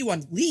sometimes will put you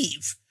on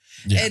leave.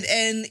 Yeah.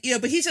 And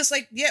but he's just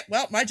like, yeah,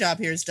 well, my job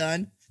here is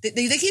done.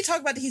 They keep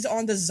talking about that he's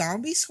on the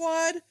zombie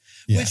squad,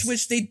 yes.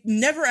 which they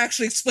never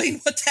actually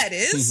explain what that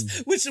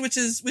is, which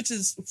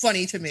is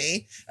funny to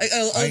me.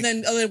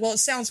 Well, it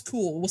sounds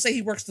cool. We'll say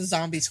he works the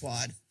zombie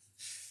squad.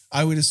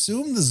 I would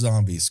assume the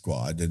zombie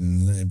squad,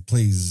 and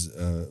please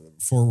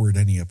forward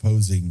any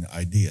opposing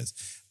ideas.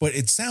 But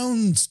it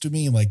sounds to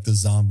me like the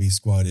zombie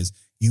squad is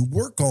you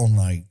work all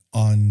night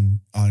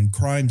on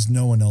crimes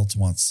no one else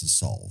wants to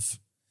solve,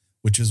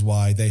 which is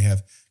why they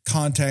have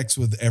contacts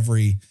with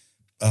every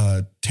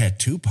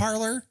tattoo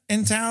parlor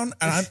in town.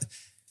 And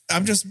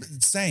I'm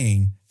just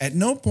saying, at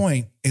no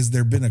point has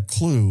there been a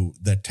clue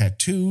that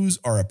tattoos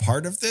are a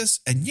part of this,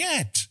 and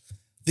yet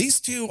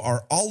these two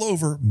are all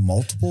over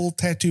multiple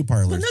tattoo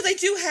parlors. Well, no, they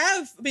do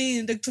have. I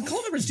mean, the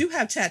cult members do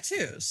have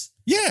tattoos.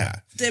 Yeah,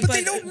 but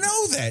they don't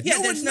know that. Yeah,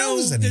 no one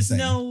knows anything. There's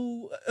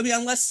no. I mean,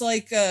 unless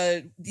like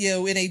in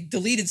a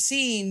deleted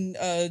scene,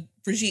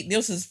 Brigitte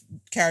Nielsen's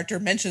character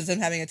mentions them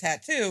having a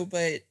tattoo.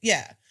 But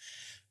yeah,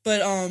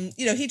 But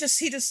he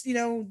just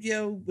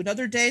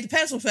another day at the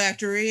pencil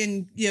factory,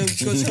 and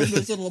goes home to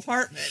his little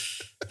apartment.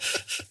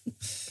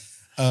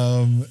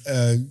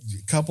 A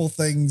couple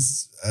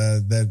things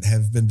that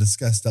have been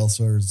discussed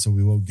elsewhere, so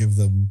we won't give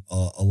them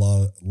a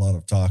lot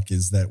of talk,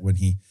 is that when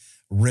he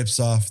rips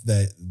off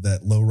that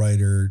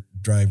lowrider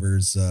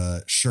driver's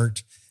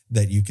shirt,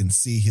 that you can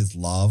see his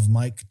lav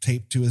mic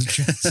taped to his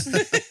chest.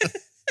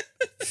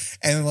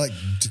 And like,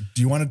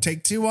 do you want to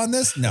take two on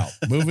this? No.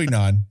 Moving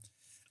on.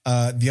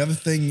 The other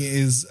thing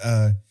is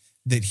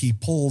that he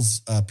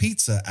pulls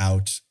pizza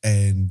out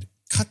and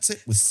cuts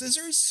it with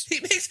scissors.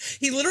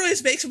 He literally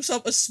just makes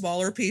himself a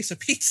smaller piece of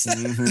pizza.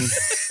 Mm-hmm.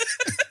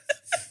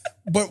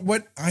 But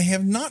what I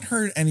have not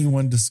heard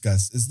anyone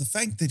discuss is the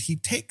fact that he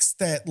takes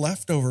that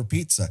leftover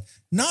pizza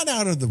not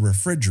out of the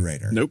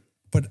refrigerator, nope,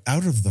 but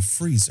out of the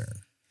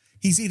freezer.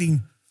 He's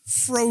eating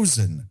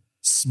frozen,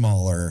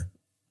 smaller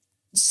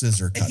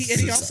scissor cut.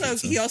 He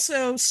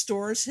also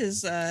stores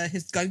his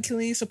gun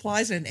killing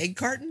supplies in an egg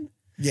carton.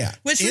 Yeah,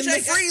 in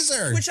the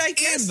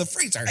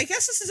freezer. I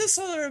guess this is a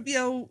sort of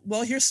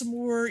here's some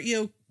more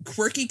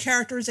quirky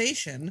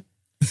characterization.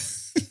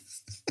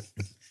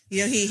 He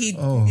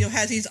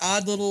has these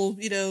odd little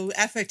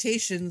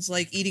affectations,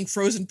 like eating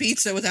frozen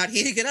pizza without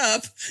heating it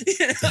up.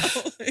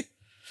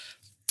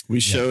 We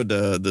showed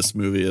this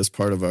movie as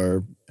part of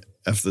our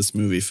F This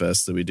Movie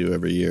Fest that we do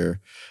every year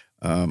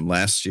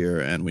last year,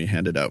 and we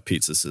handed out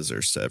pizza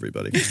scissors to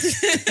everybody.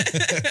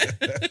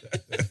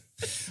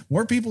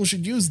 More people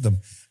should use them.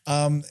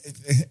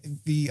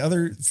 The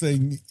other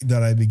thing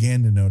that I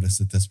began to notice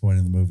at this point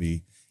in the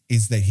movie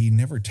is that he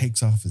never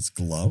takes off his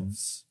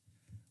gloves,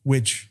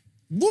 which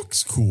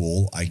looks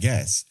cool, I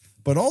guess,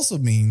 but also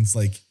means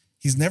like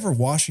he's never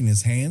washing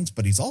his hands,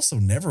 but he's also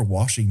never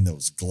washing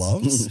those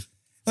gloves.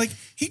 Like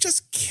he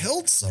just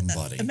killed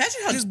somebody.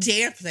 Imagine how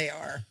damp they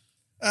are.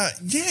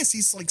 Yes,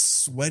 he's like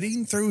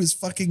sweating through his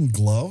fucking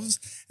gloves,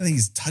 and then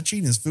he's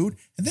touching his food,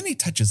 and then he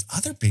touches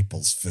other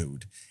people's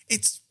food.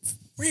 It's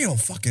real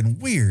fucking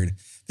weird.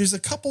 There's a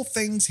couple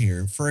things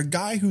here for a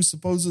guy who's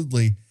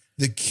supposedly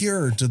the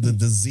cure to the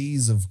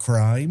disease of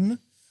crime,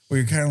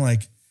 where you're kind of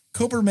like,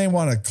 Cobra may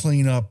want to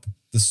clean up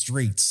the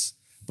streets,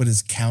 but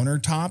his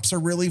countertops are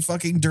really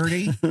fucking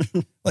dirty.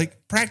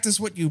 Like, practice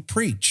what you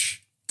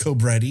preach,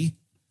 Cobretti.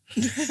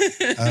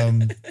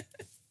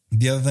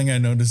 The other thing I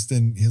noticed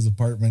in his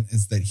apartment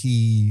is that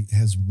he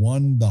has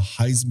won the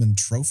Heisman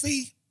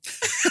Trophy.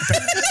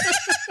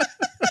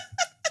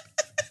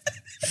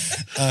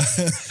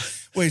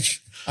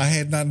 Which I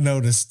had not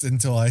noticed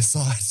until I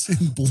saw it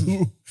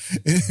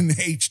in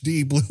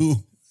HD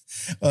blue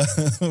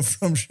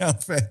from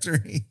Shout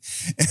Factory.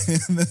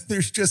 And then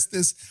there's just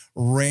this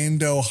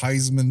rando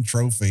Heisman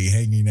Trophy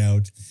hanging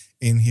out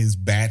in his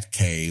bat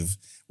cave,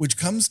 which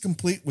comes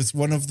complete with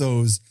one of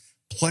those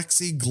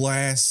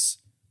plexiglass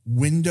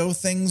window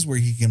things where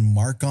he can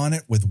mark on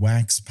it with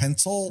wax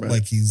pencil, right,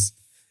 like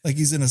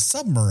he's in a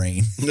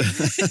submarine.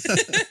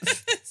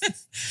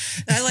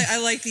 I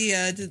like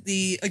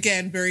the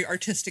again very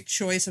artistic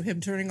choice of him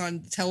turning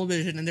on the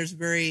television, and there's a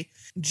very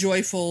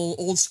joyful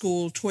old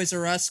school Toys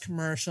R Us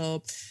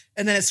commercial,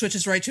 and then it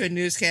switches right to a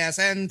newscast,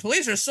 and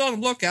police are still on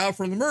the lookout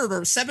for the murder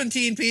of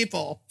 17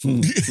 people.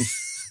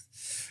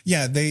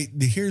 Yeah,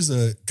 here's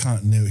a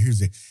continuity.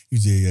 Here's a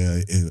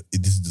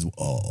this is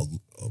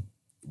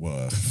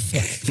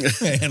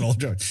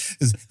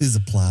This is a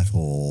plot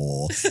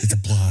hole. It's a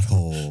plot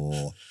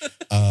hole.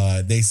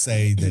 They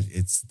say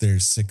that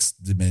there's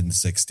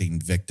 16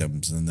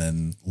 victims, and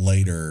then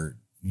later,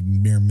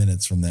 mere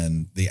minutes from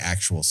then, the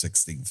actual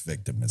 16th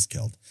victim is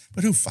killed.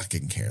 But who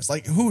fucking cares?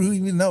 Like, who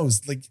even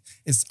knows? Like,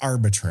 it's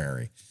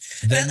arbitrary.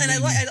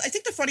 I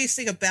think the funniest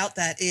thing about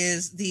that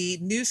is the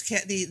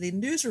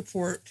news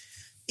report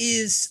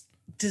is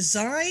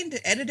designed,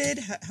 edited,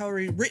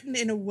 however, written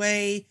in a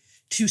way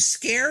to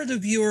scare the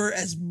viewer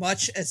as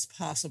much as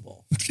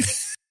possible.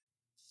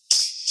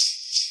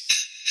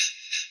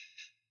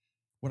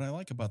 What I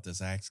like about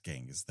this Axe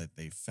Gang is that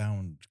they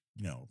found,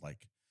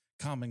 like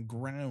common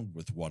ground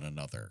with one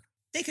another.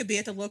 They could be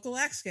at the local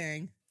Axe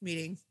Gang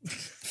meeting.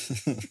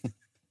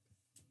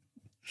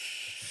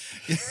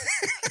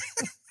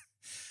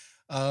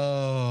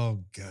 Oh,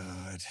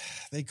 God.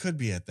 They could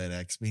be at that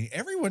Axe meeting.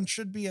 Everyone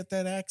should be at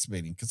that Axe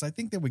meeting because I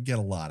think they would get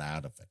a lot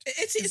out of it.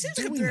 It seems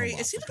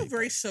like a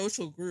very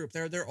social group.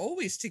 They're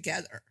always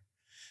together.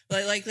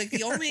 Like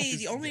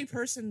the only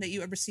person that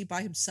you ever see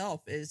by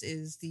himself is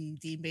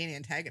the main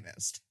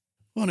antagonist.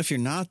 Well, and if you're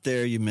not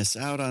there, you miss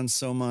out on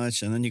so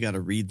much, and then you got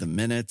to read the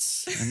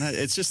minutes, and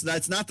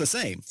that's not the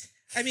same.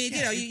 I mean,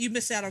 you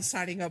miss out on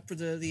signing up for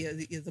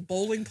the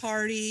bowling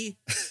party,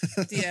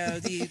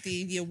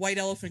 the White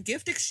Elephant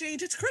gift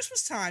exchange. It's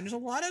Christmas time. There's a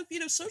lot of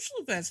social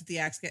events at the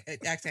Axe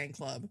Gang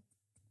Club.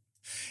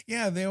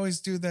 Yeah, they always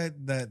do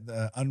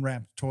that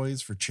unwrapped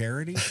toys for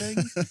charity thing,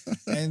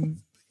 and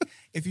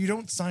if you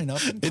don't sign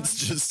up,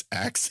 it's just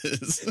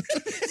axes.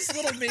 It's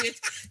little miniature.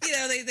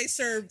 They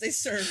serve their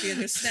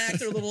snacks.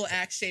 Their little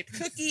axe shaped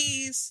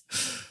cookies.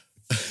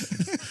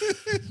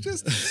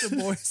 Just the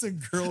Boys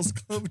and Girls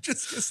Club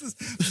just gets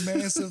this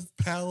massive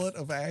palette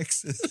of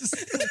axes.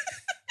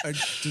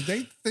 Do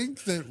they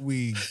think that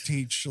we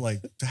teach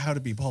like how to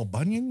be Paul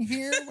Bunyan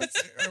here?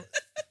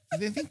 Do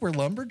they think we're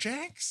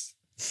lumberjacks?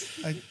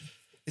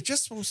 It's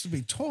just supposed to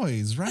be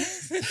toys, right?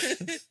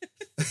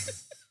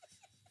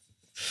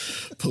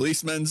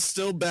 Policemen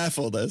still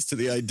baffled as to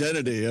the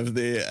identity of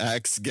the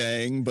axe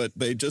gang, but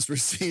they just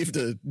received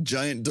a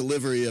giant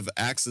delivery of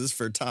axes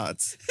for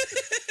tots.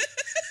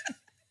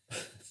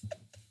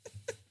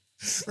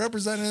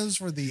 Representatives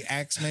for the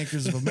Axe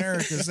Makers of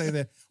America say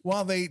that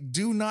while they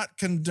do not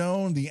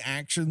condone the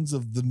actions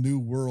of the New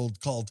World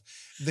cult,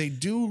 they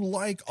do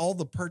like all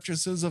the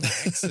purchases of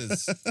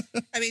axes.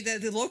 I mean,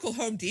 the local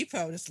Home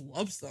Depot just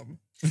loves them.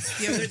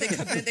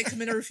 They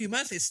come in every few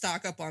months. They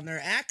stock up on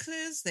their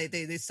axes. They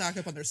stock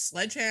up on their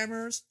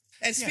sledgehammers.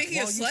 And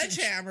speaking of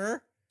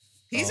Sledgehammer,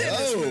 he's in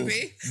this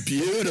movie.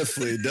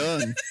 Beautifully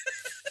done.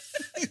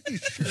 He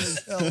sure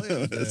as hell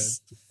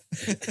is.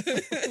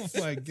 Oh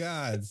my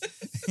God.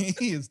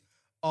 He is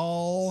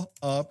all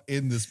up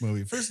in this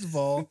movie. First of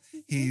all,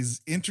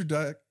 he's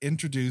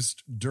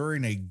introduced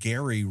during a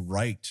Gary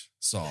Wright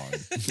song.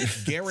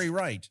 Gary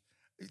Wright.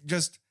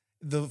 Just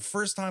the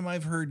first time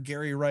I've heard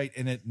Gary Wright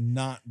and it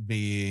not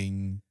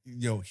being,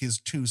 his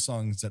two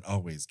songs that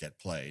always get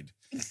played.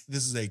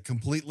 This is a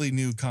completely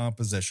new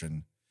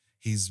composition.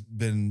 He's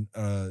been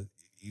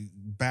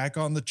back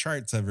on the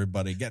charts,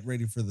 everybody. Get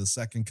ready for the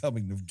second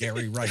coming of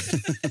Gary Wright.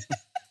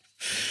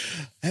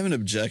 I have an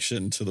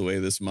objection to the way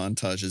this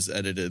montage is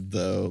edited,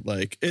 though.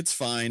 Like, it's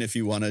fine if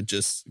you want to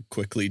just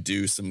quickly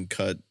do some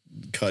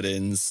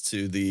cut-ins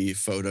to the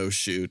photo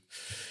shoot.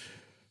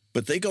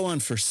 But they go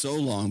on for so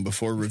long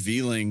before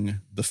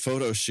revealing the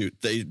photo shoot.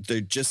 They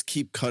just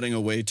keep cutting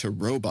away to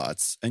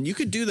robots. And you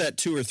could do that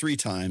 2 or 3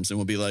 times and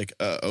we'll be like,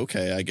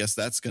 okay, I guess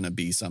that's going to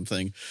be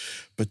something.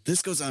 But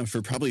this goes on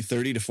for probably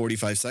 30 to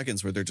 45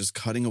 seconds where they're just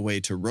cutting away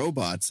to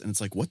robots. And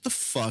it's like, what the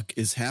fuck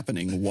is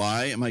happening?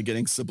 Why am I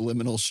getting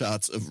subliminal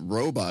shots of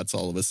robots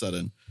all of a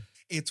sudden?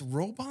 It's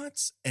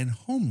robots and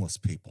homeless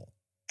people.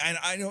 And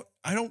I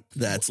don't.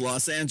 That's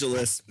Los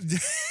Angeles.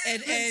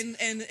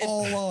 and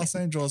all Los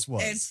Angeles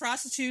was. And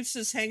prostitutes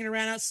just hanging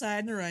around outside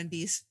in their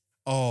undies.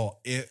 Oh,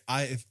 if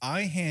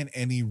I had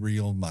any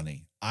real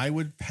money, I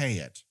would pay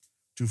it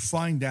to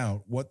find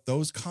out what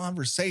those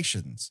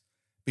conversations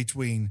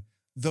between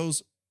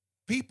those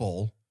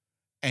people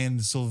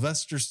and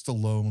Sylvester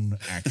Stallone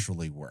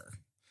actually were.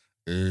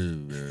 Hey,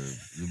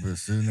 you been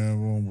seeing that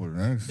one with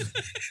an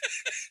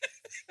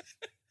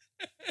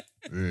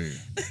Hey.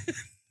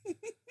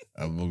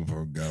 I'm looking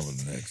for a guy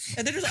with an X.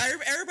 And then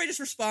everybody just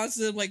responds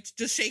to them, like,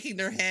 just shaking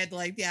their head,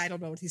 like, yeah, I don't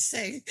know what he's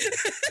saying.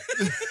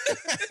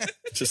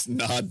 Just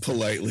nod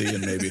politely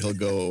and maybe he'll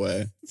go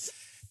away.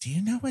 Do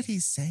you know what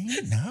he's saying?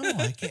 No,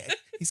 I can't.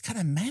 He's got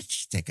a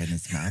matchstick in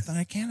his mouth and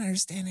I can't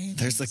understand anything.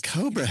 There's a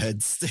cobra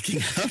head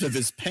sticking out of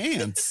his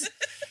pants.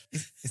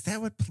 Is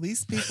that what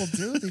police people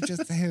do? They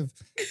just have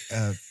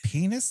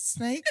penis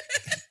snake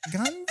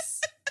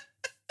guns?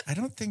 I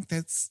don't think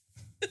that's...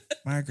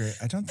 Margaret,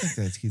 I don't think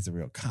that he's a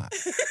real cop.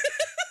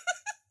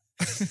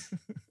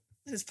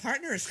 His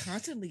partner is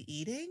constantly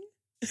eating?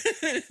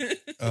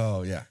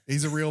 Oh, yeah.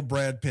 He's a real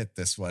Brad Pitt,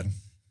 this one.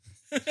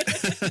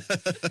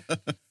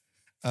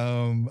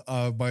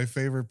 My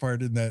favorite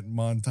part in that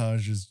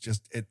montage is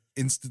just it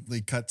instantly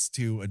cuts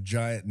to a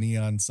giant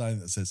neon sign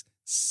that says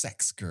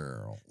sex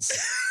girls.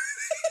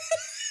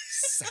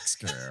 Sex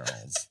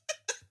girls.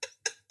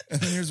 And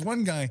then there's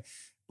one guy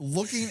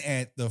looking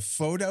at the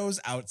photos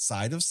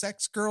outside of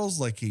sex girls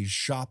like he's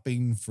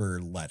shopping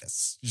for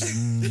lettuce.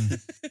 Just,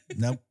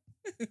 nope.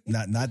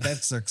 Not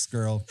that sex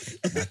girl.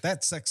 Not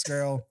that sex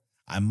girl.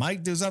 I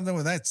might do something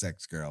with that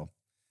sex girl.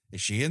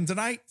 Is she in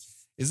tonight?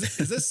 Is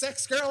this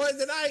sex girl in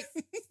tonight?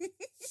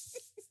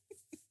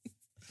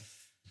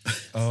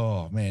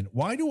 Oh man.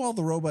 Why do all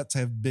the robots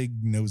have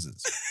big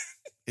noses?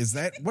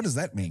 What does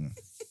that mean?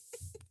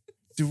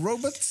 Do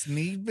robots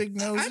need big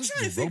noses? I'm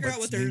trying to figure out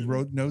what they're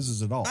need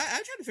noses at all. I'm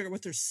trying to figure out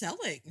what they're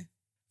selling.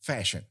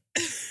 Fashion.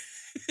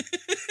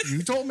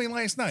 You told me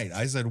last night.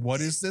 I said, "What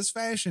is this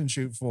fashion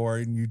shoot for?"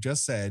 And you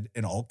just said,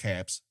 in all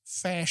caps,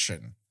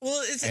 "Fashion."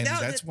 Well,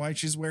 that's why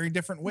she's wearing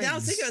different wigs. Now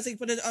I'm thinking,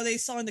 but are they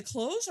selling the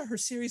clothes or her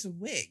series of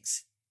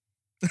wigs?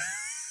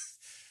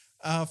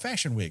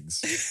 Fashion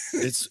wigs.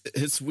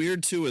 It's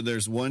weird too. And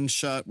there's one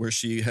shot where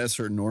she has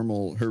her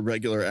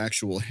regular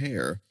actual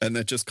hair, and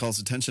that just calls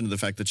attention to the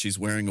fact that she's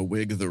wearing a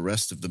wig the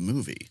rest of the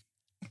movie.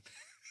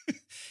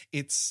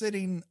 It's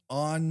sitting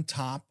on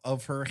top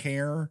of her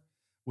hair,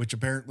 which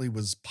apparently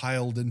was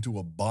piled into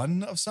a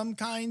bun of some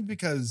kind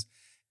because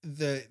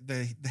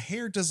the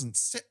hair doesn't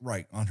sit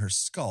right on her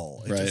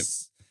skull. It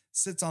just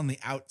sits on the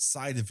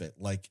outside of it,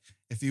 like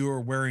if you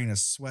were wearing a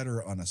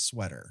sweater on a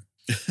sweater.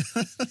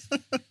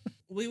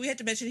 We had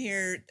to mention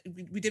here,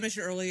 we did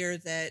mention earlier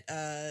that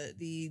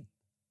the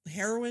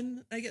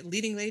heroine,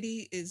 leading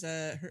lady, is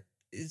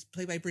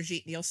played by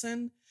Brigitte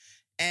Nielsen,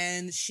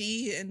 and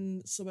she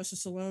and Sylvester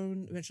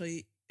Stallone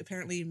eventually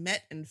apparently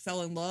met and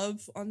fell in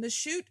love on this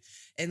shoot.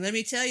 And let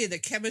me tell you, the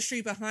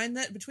chemistry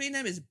between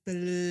them is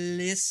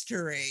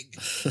blistering.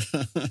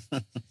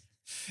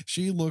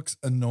 She looks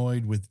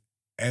annoyed with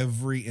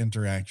every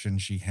interaction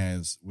she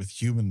has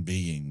with human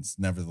beings.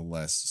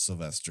 Nevertheless,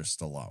 Sylvester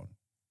Stallone.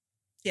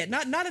 Yeah,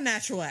 not a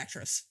natural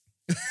actress.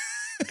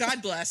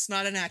 God bless,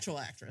 not a natural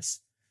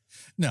actress.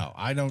 No,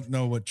 I don't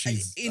know what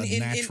she's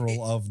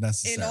natural of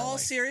necessarily. In all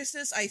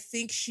seriousness, I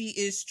think she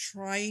is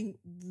trying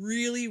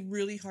really,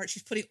 really hard.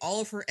 She's putting all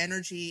of her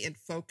energy and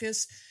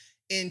focus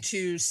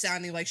into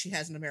sounding like she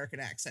has an American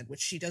accent,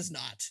 which she does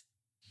not.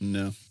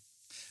 No,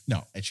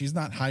 and she's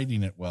not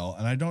hiding it well.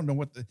 And I don't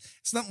know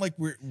it's not like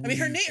her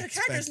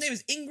character's name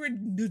is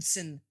Ingrid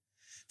Knudsen.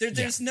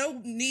 There's no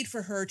need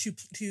for her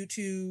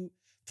to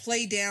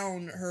play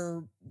down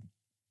her.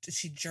 Is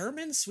she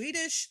German,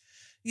 Swedish?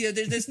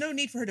 There's no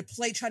need for her to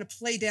try to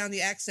play down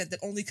the accent that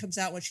only comes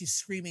out when she's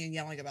screaming and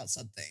yelling about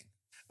something.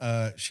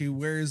 She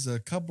wears a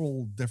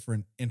couple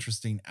different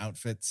interesting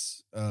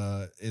outfits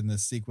in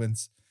this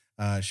sequence.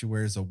 She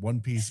wears a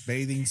one-piece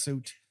bathing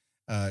suit.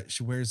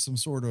 She wears some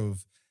sort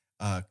of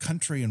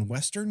country and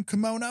western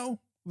kimono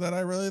that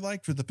I really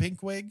liked with the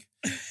pink wig.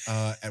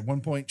 At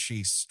one point,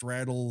 she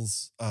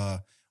straddles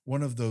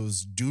one of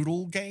those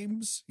doodle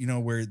games,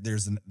 where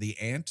there's the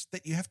ant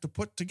that you have to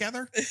put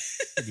together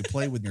that you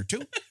play with your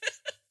two.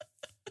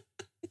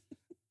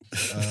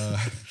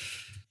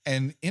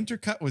 And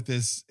intercut with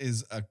this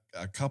is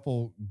a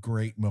couple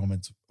great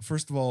moments.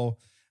 First of all,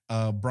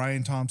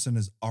 Brian Thompson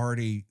is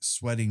already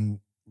sweating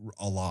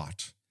a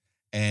lot,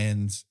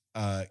 and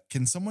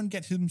can someone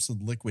get him some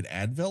liquid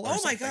Advil? Or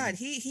something? My God,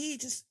 he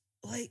just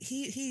like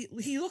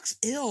he looks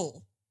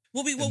ill.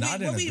 What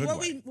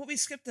we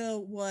skipped though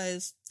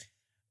was,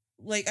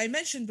 like I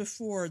mentioned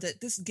before,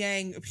 that this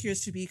gang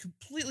appears to be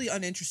completely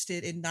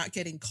uninterested in not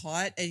getting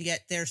caught, and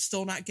yet they're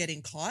still not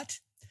getting caught.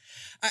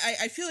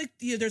 I feel like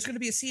there's going to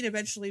be a scene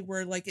eventually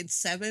where, like in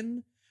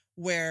 7,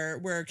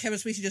 where Kevin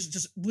Spacey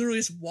just literally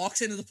just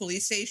walks into the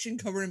police station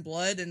covered in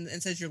blood and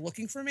says, "You're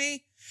looking for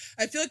me."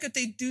 I feel like if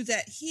they do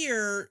that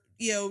here,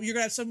 you're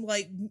gonna have some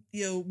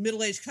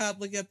middle-aged cop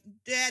look up,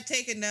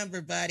 take a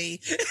number,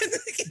 buddy,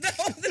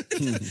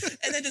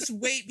 and then just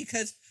wait,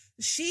 because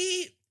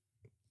she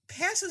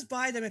passes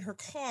by them in her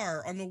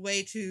car on the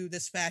way to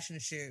this fashion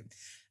shoot.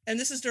 And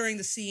this is during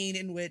the scene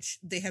in which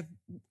they have,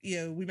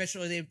 we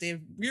mentioned earlier,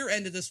 they've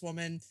rear-ended this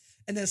woman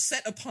and then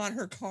set upon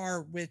her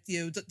car with,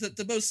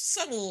 the most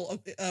subtle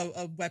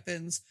of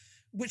weapons,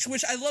 which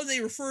I love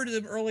they refer to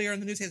them earlier in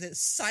the news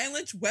as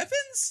silent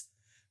weapons,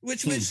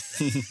 which is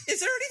there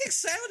anything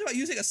silent about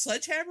using a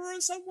sledgehammer on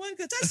someone?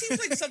 Because that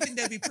seems like something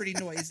that'd be pretty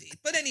noisy.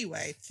 But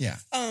anyway. Yeah.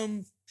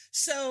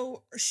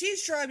 So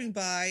she's driving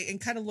by and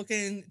kind of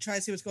trying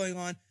to see what's going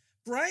on.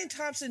 Brian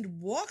Thompson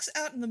walks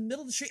out in the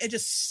middle of the street and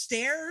just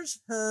stares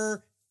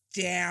her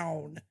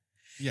down.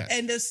 Yeah.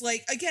 And just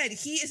again,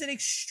 he is an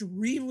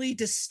extremely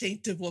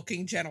distinctive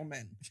looking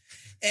gentleman.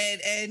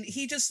 And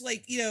he just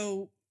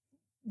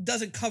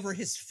doesn't cover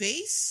his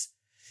face,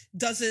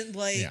 doesn't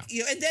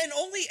and then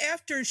only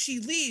after she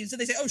leaves, and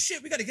they say, "Oh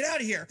shit, we got to get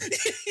out of here."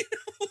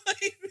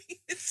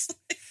 It's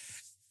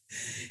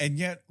and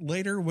yet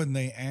later when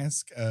they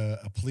ask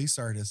a police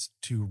artist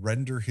to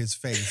render his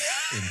face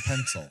in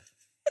pencil,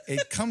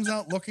 it comes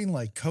out looking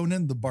like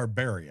Conan the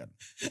Barbarian.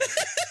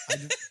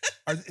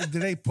 Did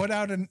they put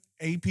out an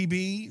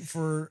APB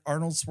for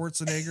Arnold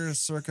Schwarzenegger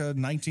circa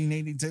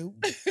 1982?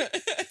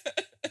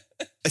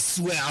 I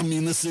swear I'm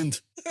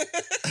innocent.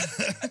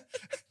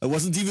 I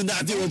wasn't even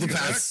that the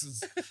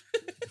overpass.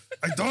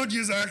 I don't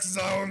use axes,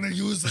 I only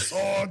use the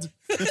sword.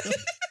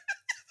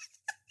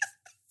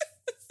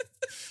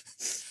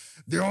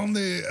 The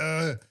only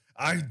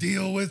I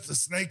deal with the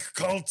snake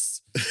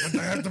cults, but they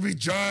have to be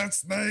giant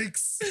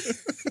snakes.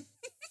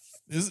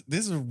 This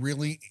is a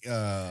really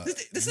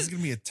this is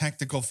going to be a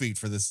technical feat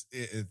for this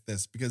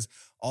because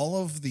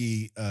all of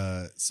the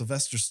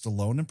Sylvester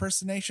Stallone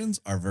impersonations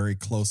are very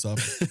close up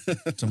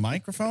to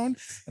microphone,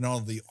 and all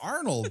the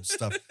Arnold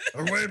stuff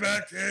are way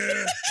back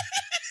here.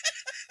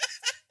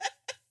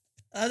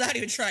 I'm not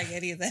even trying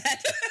any of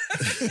that.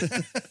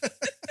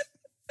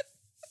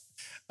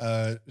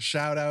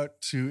 Shout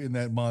out to, in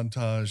that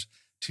montage,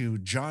 to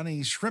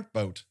Johnny Shrimp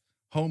Boat,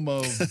 home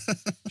of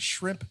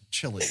shrimp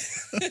chili.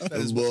 That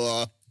is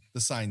what the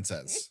sign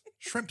says.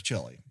 Shrimp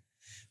chili.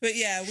 But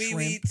yeah,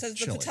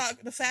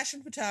 the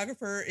fashion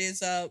photographer is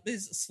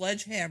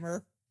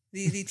Sledgehammer,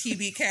 the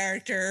TV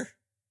character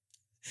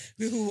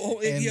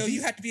who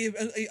you have to be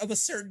of a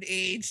certain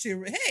age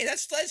to, hey,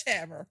 that's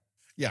Sledgehammer.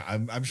 Yeah,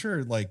 I'm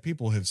sure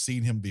people have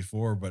seen him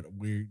before, but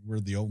we're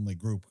the only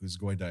group who's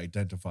going to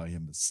identify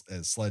him as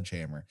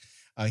Sledgehammer.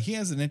 He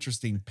has an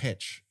interesting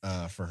pitch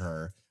for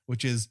her,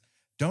 which is,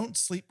 don't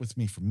sleep with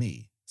me for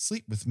me.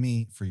 Sleep with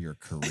me for your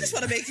career. I just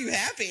want to make you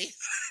happy.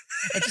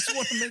 I just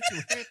want to make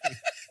you happy.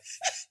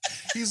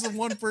 He's the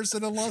one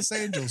person in Los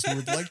Angeles who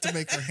would like to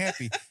make her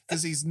happy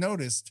because he's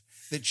noticed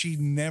that she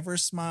never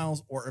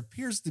smiles or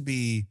appears to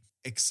be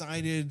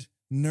excited,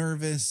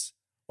 nervous,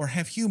 or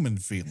have human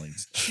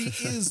feelings. She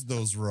is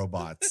those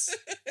robots.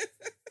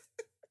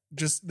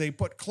 just they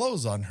put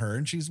clothes on her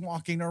and she's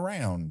walking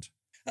around.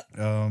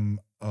 Oh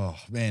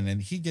man,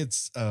 and he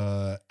gets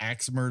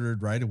axe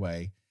murdered right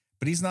away.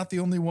 But he's not the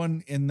only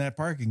one in that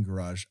parking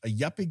garage. A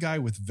yuppie guy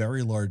with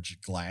very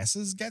large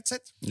glasses gets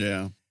it.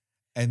 Yeah.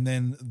 And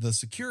then the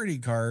security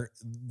guard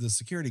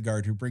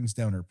who brings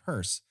down her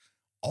purse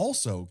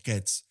also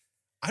gets,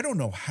 I don't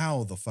know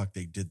how the fuck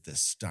they did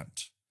this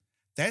stunt.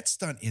 That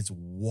stunt is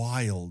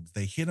wild.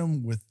 They hit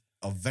him with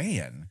a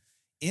van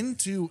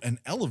into an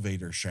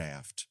elevator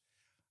shaft.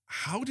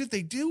 How did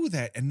they do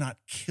that and not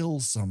kill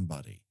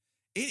somebody?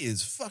 It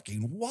is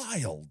fucking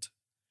wild.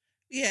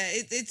 Yeah,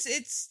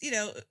 it's you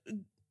know,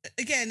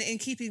 again, in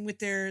keeping with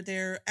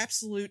their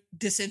absolute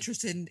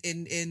disinterest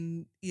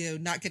in you know,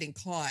 not getting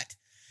caught,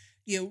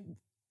 you know,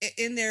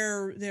 in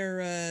their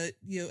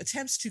you know,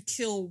 attempts to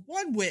kill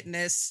one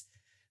witness,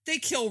 they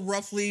kill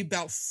roughly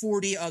about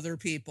 40 other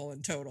people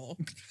in total.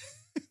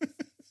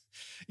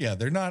 Yeah,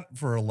 they're not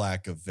for a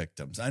lack of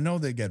victims. I know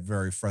they get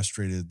very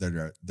frustrated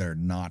that they're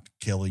not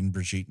killing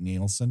Brigitte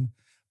Nielsen,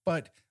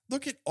 but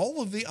look at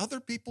all of the other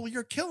people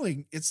you're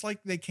killing. It's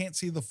like they can't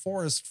see the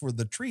forest for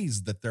the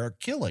trees that they're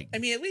killing. I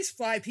mean, at least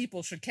 5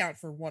 people should count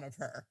for one of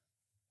her.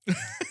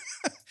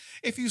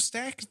 If you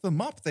stacked them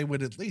up, they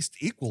would at least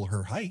equal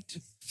her height.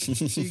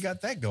 So you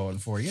got that going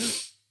for you.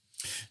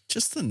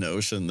 Just the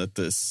notion that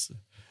this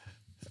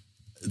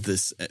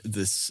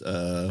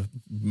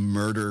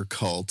murder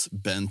cult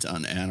bent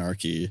on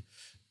anarchy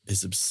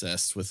is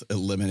obsessed with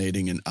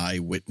eliminating an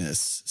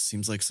eyewitness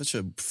seems like such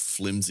a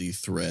flimsy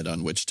thread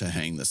on which to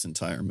hang this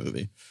entire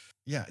movie.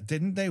 Yeah.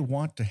 Didn't they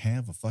want to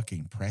have a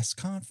fucking press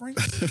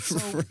conference?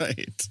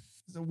 Right.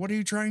 So what are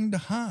you trying to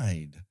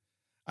hide?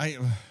 I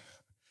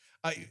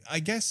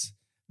guess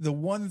the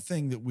one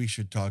thing that we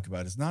should talk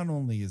about is not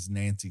only is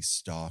Nancy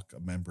Stock a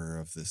member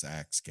of this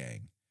Axe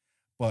gang,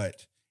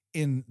 but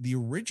in the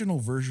original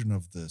version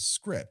of the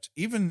script,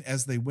 even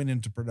as they went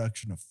into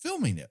production of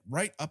filming it,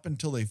 right up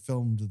until they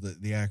filmed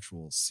the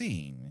actual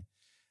scene,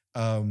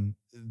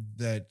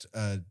 that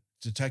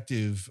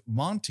Detective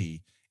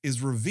Monty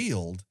is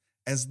revealed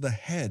as the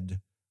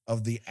head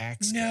of the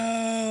Axe gang.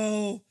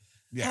 No.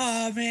 Yes.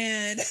 Oh,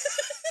 man.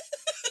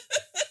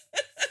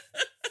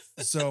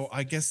 So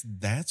I guess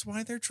that's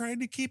why they're trying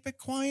to keep it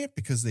quiet,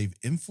 because they've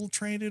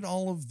infiltrated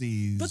all of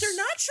these. But they're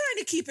not trying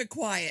to keep it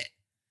quiet.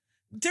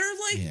 They're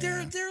like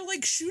they're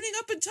like shooting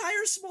up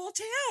entire small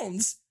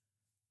towns.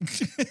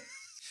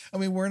 I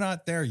mean, we're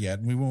not there yet,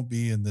 and we won't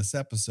be in this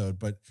episode.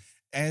 But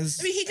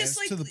he just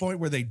to the point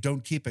where they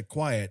don't keep it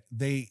quiet,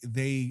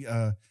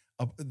 their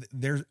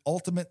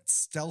ultimate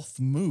stealth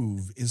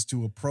move is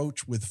to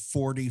approach with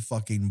 40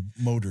 fucking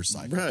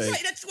motorcycles.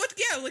 Right. That's what.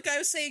 Yeah, like I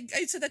was saying,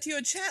 I said that to you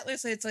in chat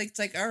last night. It's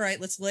like, all right,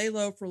 let's lay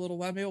low for a little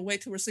while. Maybe we'll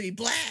wait till we're seeing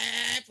blah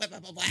blah blah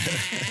blah blah.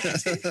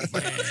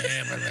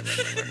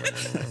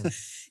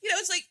 You know,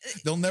 it's like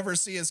they'll never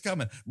see us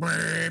coming.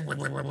 like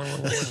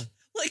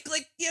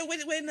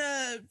when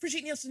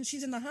Brigitte Nielsen,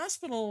 she's in the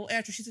hospital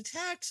after she's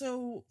attacked.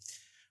 So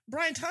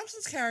Brian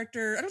Thompson's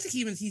character, I don't think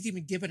he's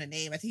even given a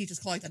name. I think he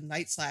just called like the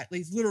Night Slasher.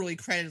 He's literally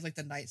credited as like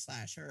the Night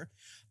Slasher.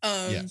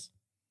 Yes.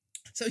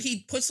 So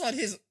he puts on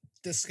his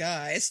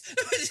disguise,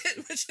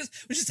 which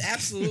is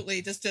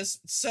absolutely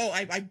just so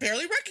I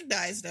barely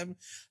recognized him.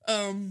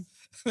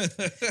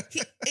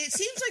 It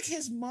seems like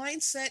his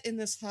mindset in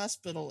this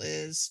hospital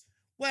is,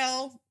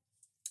 well,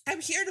 I'm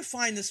here to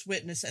find this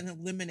witness and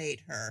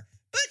eliminate her.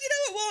 But you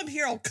know what? While I'm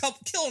here, I'll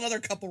kill another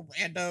couple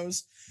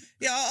randos.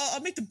 Yeah,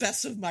 I'll make the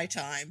best of my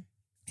time.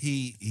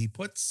 He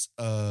puts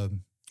a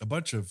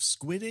bunch of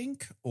squid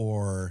ink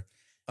or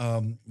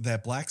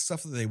that black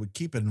stuff that they would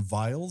keep in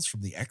vials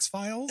from the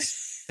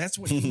X-Files. That's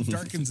what he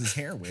darkens his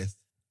hair with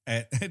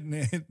at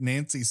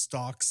Nancy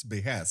Stock's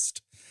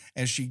behest,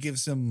 as she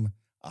gives him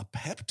a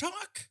pep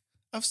talk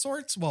of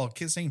sorts while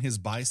kissing his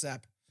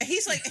bicep.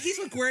 He's like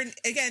wearing,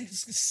 again,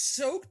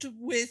 soaked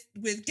with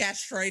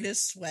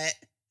gastritis sweat,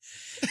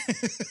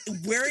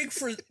 wearing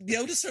for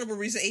no discernible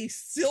reason a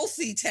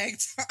filthy tank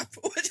top,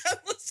 which I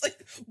was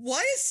like,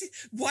 why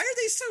are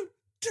they so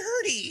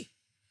dirty?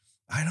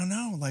 I don't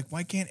know. Like,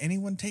 why can't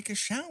anyone take a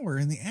shower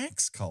in the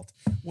Axe cult?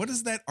 What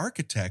does that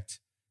architect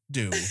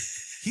do?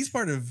 He's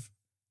part of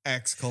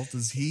Axe cult.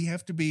 Does he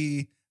have to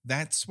be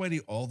that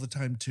sweaty all the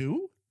time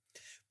too?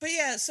 But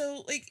yeah,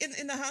 so like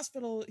in the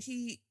hospital,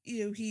 he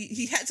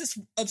has this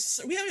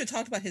absurd, we haven't even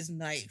talked about his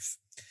knife.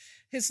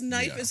 His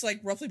knife is like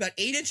roughly about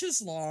 8 inches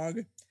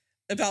long,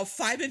 about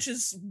 5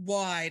 inches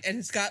wide, and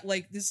it's got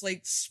like this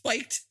like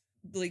spiked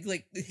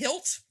like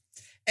hilt.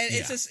 And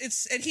he's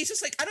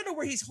just like, I don't know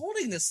where he's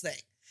holding this thing.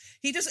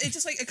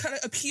 It kind of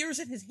appears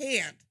in his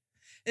hand.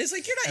 It's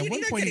like, at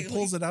one point he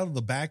pulls it out of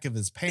the back of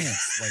his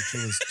pants, like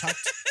it was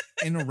tucked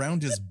in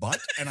around his butt.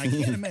 And I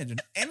can't imagine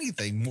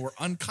anything more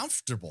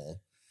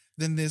uncomfortable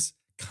than this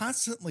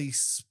constantly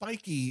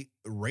spiky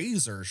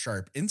razor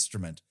sharp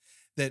instrument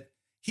that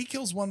he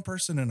kills one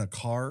person in a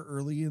car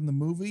early in the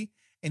movie,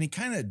 and he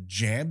kind of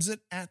jabs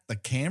it at the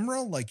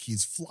camera like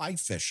he's fly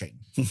fishing.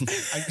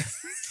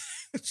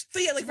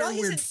 But yeah, like a very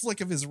weird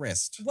flick of his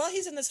wrist while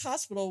he's in this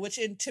hospital, which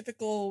in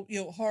typical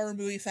horror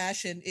movie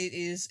fashion, it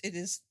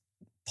is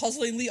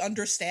puzzlingly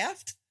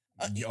understaffed.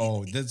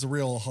 There's a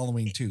real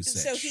Halloween 2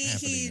 sitch so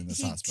happening in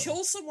this hospital.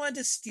 Kills someone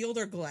to steal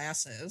their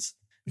glasses.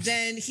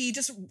 Then he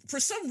just, for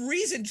some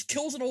reason,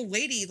 kills an old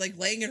lady, like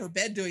laying in her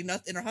bed doing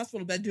nothing, in her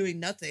hospital bed doing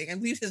nothing,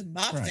 and leaves his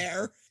mop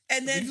there.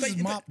 And then, leaves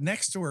his mop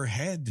next to her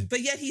head.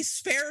 But yet he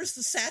spares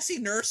the sassy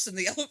nurse in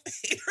the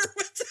elevator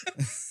with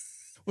him.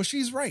 Well,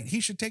 she's right.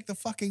 He should take the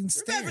fucking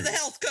stairs. Remember the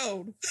health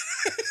code.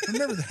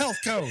 Remember the health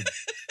code.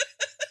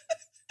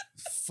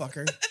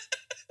 Fucker.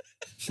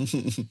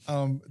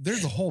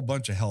 There's a whole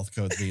bunch of health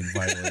codes being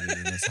violated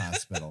in this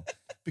hospital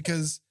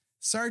because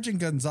Sergeant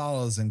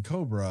Gonzalez and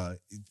Cobra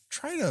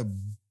try to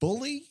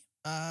bully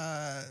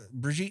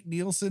Brigitte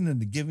Nielsen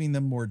into giving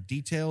them more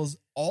details,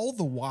 all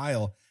the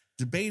while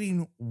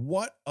debating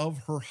what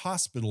of her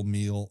hospital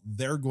meal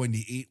they're going to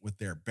eat with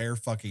their bare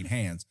fucking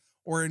hands.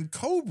 Or in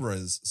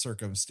Cobra's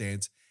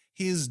circumstance,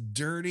 his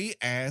dirty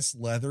ass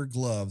leather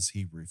gloves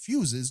he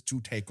refuses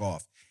to take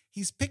off.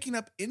 He's picking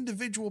up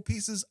individual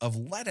pieces of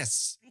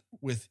lettuce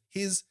with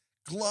his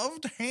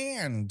gloved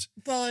hand.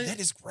 Well, that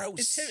is gross.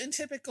 It's in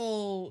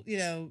typical,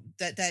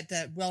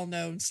 that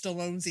well-known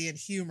Stallonesian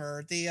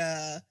humor.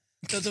 The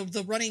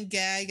running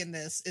gag in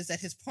this is that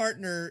his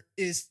partner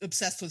is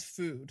obsessed with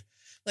food.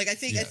 Like I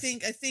think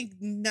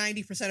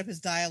 90% of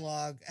his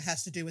dialogue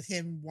has to do with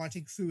him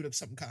wanting food of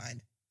some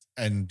kind.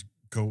 And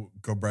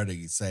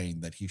Cobretti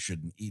saying that he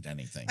shouldn't eat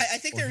anything. I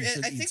think there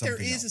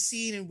is a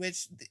scene in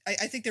which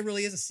I think there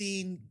really is a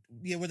scene,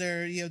 where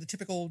they're, the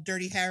typical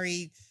Dirty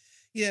Harry,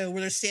 where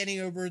they're standing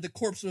over the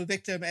corpse of a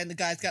victim and the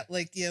guy's got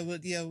like,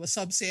 a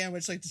sub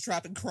sandwich, like just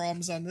dropping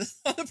crumbs on the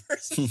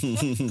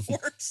person's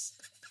corpse.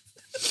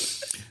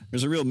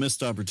 There's a real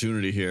missed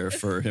opportunity here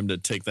for him to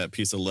take that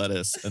piece of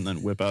lettuce and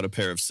then whip out a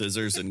pair of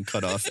scissors and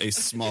cut off a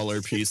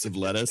smaller piece of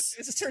lettuce.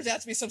 It just turns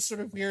out to be some sort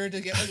of weird,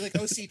 like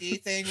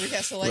OCD thing where he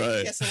has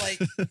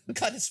to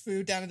cut his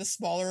food down into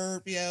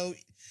smaller,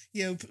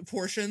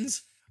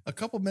 portions. A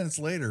couple minutes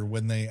later,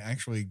 when they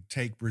actually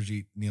take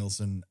Brigitte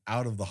Nielsen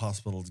out of the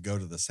hospital to go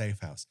to the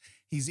safe house,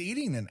 he's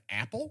eating an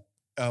apple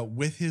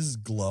with his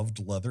gloved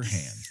leather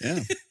hand.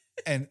 Yeah.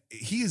 And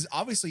he is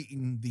obviously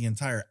eating the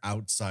entire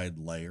outside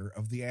layer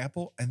of the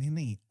apple, and then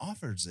he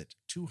offers it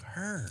to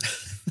her.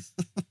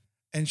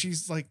 And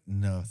she's like,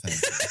 no,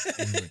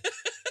 thank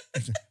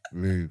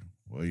you.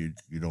 Well,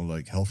 you don't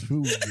like health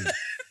food?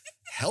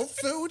 Health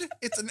food?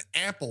 It's an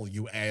apple,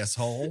 you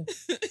asshole.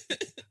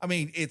 I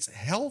mean, it's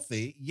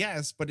healthy,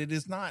 yes, but it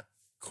is not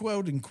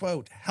quote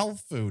unquote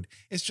health food.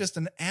 It's just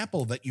an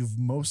apple that you've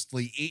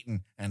mostly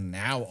eaten and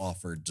now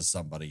offered to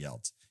somebody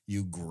else.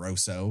 You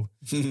grosso.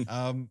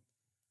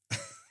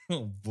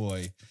 Oh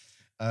boy.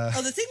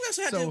 The thing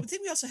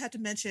we also had to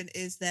mention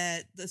is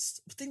that this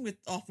thing with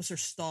Officer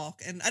Stalk,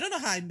 and I don't know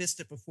how I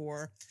missed it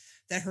before,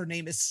 that her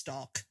name is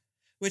Stalk,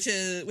 which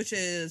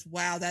is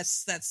wow,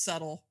 that's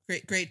subtle.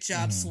 Great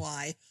job,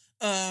 Sly.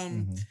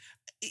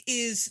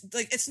 Is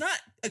like it's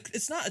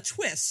not a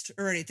twist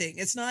or anything.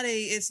 It's not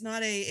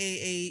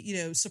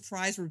a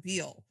surprise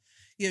reveal.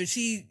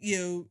 She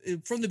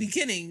from the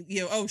beginning,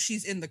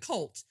 she's in the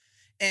cult,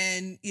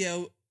 and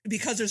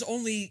because there's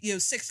only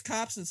 6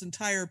 cops in this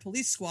entire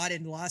police squad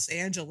in Los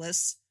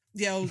Angeles,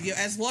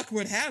 as luck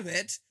would have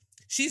it,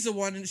 she's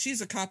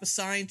a cop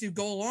assigned to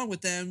go along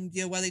with them,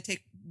 while they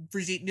take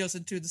Brigitte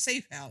Nielsen to the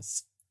safe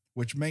house.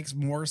 Which makes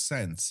more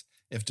sense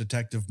if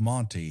Detective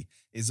Monty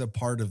is a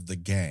part of the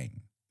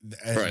gang.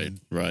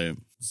 And right.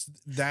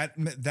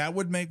 That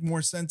would make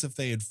more sense if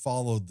they had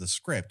followed the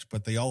script,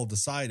 but they all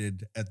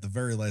decided at the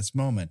very last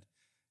moment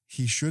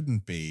he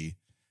shouldn't be,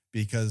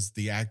 because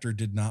the actor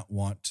did not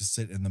want to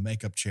sit in the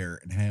makeup chair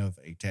and have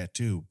a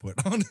tattoo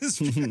put on his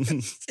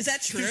chest. Is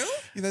that true?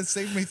 That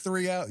saved me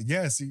 3 hours.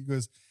 Yes, he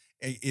goes,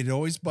 it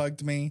always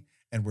bugged me,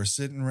 and we're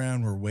sitting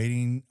around, we're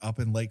waiting up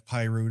in Lake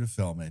Piru to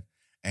film it,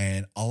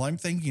 and all I'm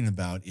thinking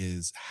about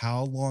is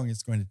how long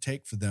it's going to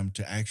take for them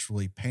to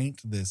actually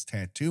paint this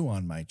tattoo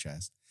on my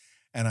chest.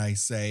 And I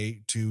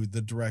say to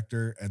the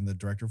director and the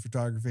director of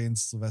photography and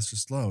Sylvester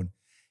Stallone,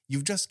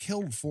 you've just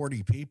killed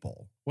 40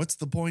 people. What's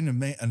the point of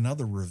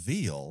another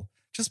reveal?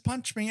 Just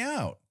punch me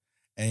out.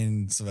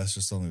 And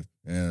Sylvester Stallone,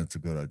 it's a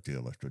good idea.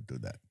 Let's do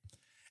that.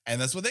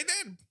 And that's what they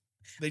did.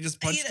 They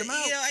just punched him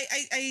out.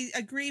 I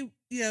agree.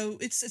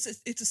 It's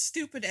a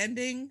stupid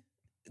ending,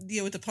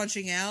 with the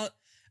punching out.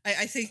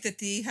 I think that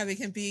having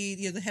him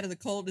be, the head of the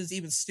cult is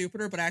even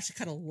stupider, but I actually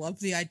kind of love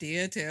the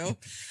idea too.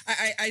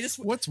 I just,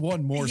 what's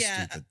one more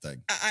stupid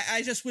thing?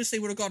 I just wish they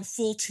would have gone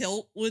full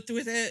tilt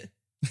with it.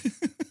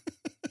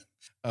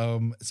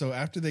 So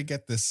after they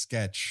get this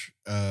sketch,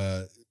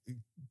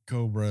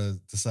 Cobra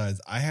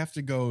decides, I have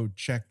to go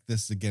check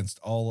this against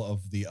all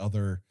of the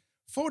other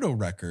photo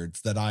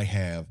records that I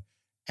have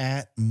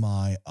at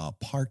my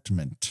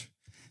apartment.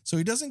 So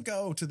he doesn't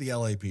go to the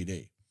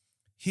LAPD.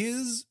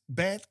 His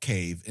bat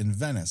cave in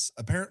Venice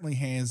apparently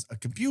has a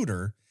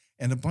computer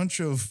and a bunch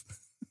of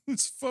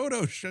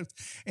photo shots,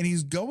 and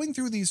he's going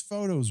through these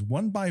photos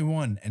one by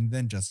one and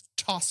then just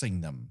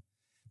tossing them.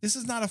 This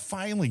is not a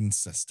filing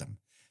system.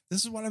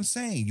 This is what I'm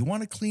saying. You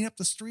want to clean up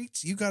the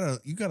streets? You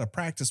gotta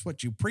practice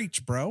what you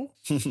preach, bro.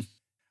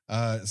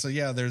 So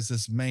yeah, there's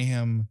this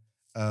mayhem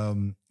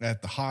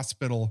at the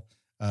hospital.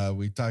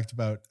 We talked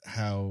about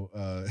how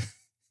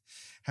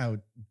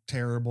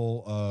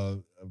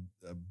terrible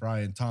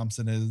Brian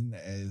Thompson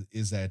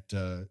is at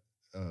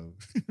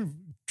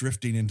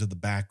drifting into the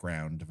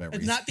background of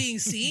everything. Not being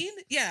seen?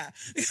 Yeah.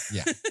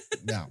 Yeah.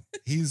 No,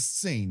 he's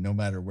seen no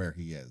matter where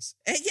he is.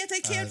 And yet they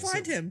can't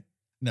find him.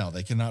 No,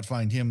 they cannot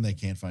find him. They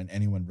can't find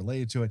anyone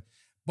related to it.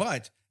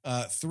 But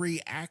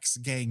 3 Axe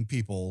Gang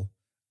people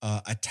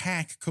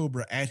attack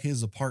Cobra at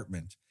his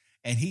apartment,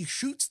 and he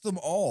shoots them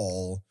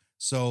all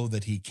so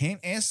that he can't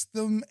ask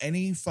them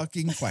any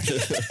fucking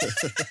questions.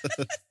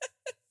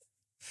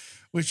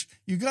 Which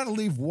you got to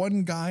leave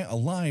one guy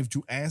alive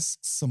to ask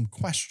some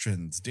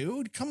questions,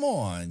 dude. Come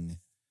on.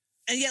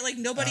 And yet, like,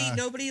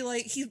 nobody,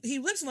 like, he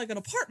lives in like an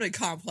apartment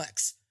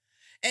complex.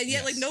 And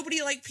yet, like,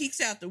 nobody like peeks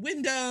out the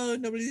window.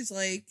 Nobody's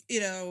like,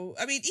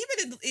 I mean,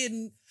 even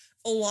in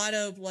a lot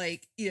of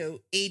like,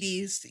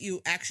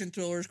 80s, action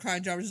thrillers,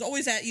 crime dramas, there's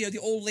always that, the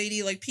old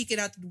lady like peeking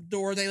out the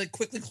door. They like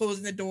quickly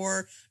closing the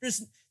door.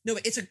 There's no,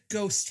 it's a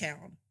ghost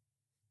town.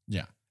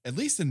 Yeah. At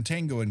least in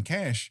Tango and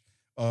Cash,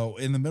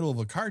 in the middle of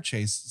a car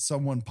chase,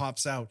 someone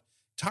pops out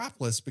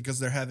topless because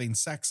they're having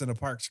sex in a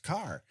parked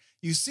car.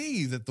 You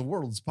see that the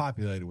world's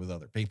populated with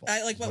other people.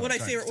 I like one of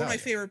my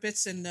favorite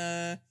bits in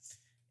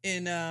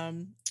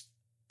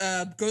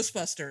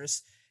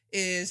Ghostbusters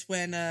is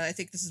when I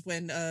think this is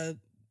when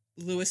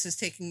Lewis is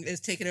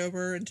taken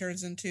over and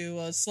turns into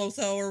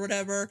Slotho or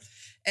whatever,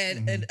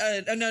 and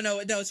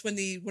no, it's when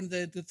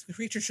the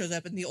creature shows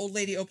up and the old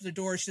lady opens the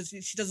door. She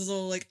does a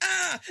little like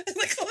and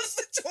like closes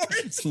the door.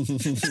 That's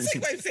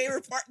like my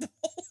favorite part in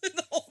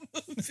the whole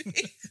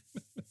movie.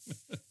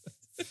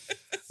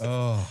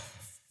 Oh,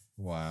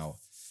 wow.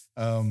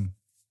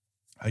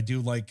 I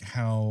do like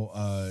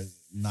how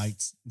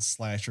Night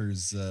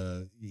Slashers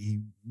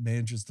he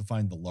manages to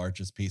find the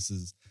largest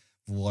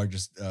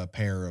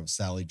pair of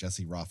Sally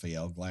Jesse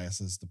Raphael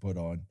glasses to put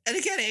on. And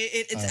again,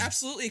 it's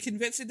absolutely a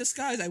convincing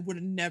disguise. I would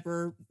have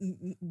never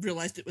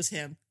realized it was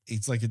him.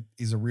 It's like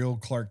he's a real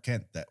Clark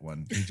Kent, that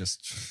one. He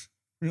just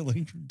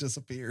really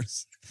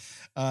disappears.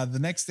 The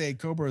next day,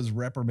 Cobra is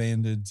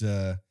reprimanded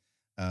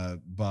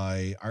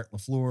by Art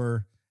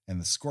LaFleur and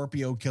the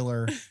Scorpio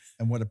Killer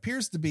and what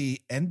appears to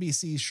be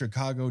NBC's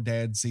Chicago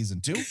Dad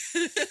Season 2.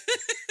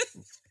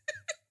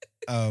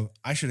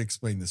 I should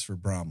explain this for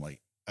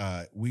Bromley.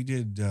 We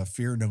did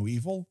Fear No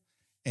Evil,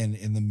 and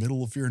in the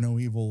middle of Fear No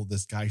Evil,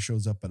 this guy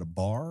shows up at a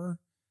bar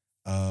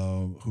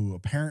who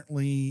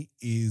apparently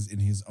is in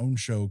his own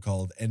show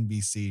called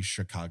NBC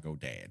Chicago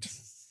Dad.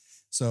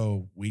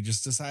 So we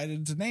just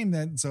decided to name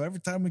that. So every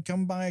time we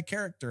come by a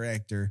character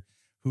actor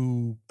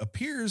who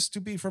appears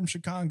to be from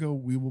Chicago,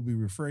 we will be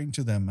referring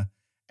to them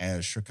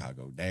as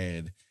Chicago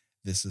Dad.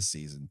 This is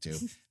season 2.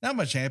 Not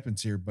much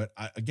happens here, but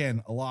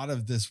again, a lot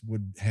of this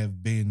would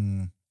have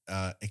been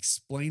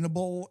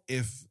explainable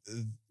if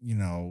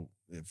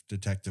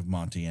Detective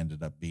Monty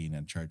ended up being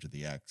in charge of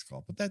the Axe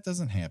Call, but that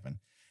doesn't happen.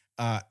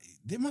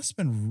 It must have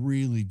been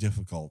really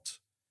difficult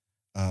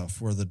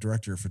for the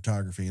director of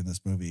photography in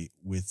this movie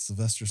with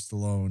Sylvester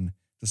Stallone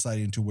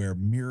deciding to wear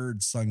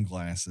mirrored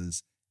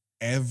sunglasses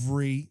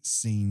every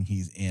scene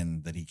he's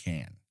in that he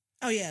can.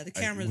 Oh yeah, the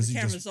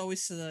camera's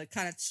always to the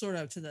kind of sort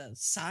of to the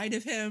side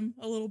of him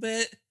a little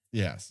bit.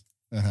 Yes.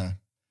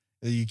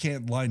 You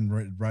can't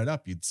line right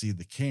up. You'd see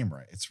the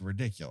camera. It's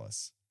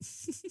ridiculous.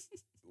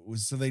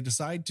 So they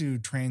decide to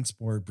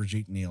transport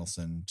Brigitte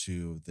Nielsen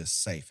to this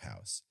safe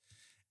house.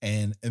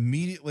 And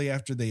immediately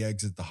after they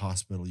exit the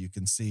hospital, you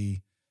can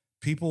see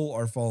people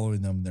are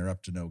following them. They're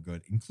up to no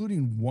good,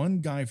 including one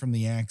guy from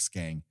the Axe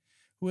Gang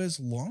who has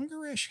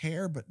longerish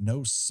hair but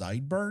no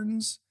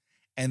sideburns.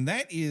 And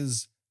that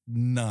is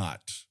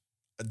not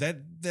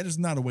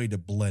a way to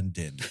blend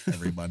in,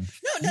 everyone.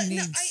 You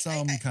need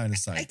some kind of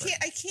sideburn.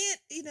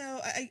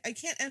 I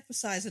can't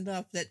emphasize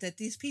enough that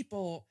these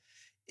people,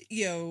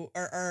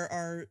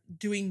 are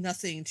doing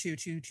nothing to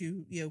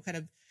kind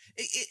of.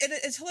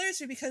 It's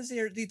hilarious because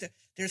they're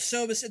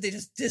so they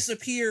just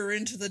disappear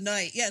into the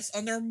night. Yes,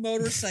 on their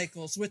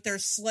motorcycles with their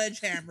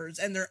sledgehammers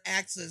and their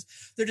axes.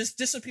 They're just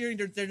disappearing.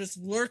 They're just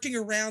lurking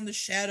around the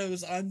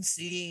shadows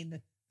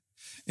unseen.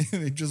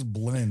 They just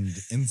blend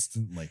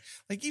instantly.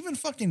 Like even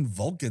fucking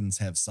Vulcans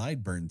have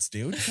sideburns,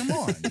 dude. Come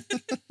on.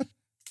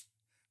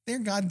 They're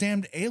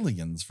goddamned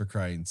aliens, for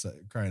crying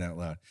out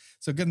loud.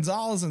 So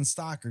Gonzalez and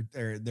Stock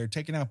they're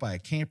taken out by a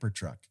camper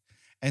truck.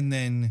 And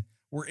then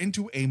we're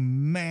into a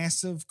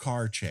massive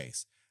car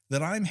chase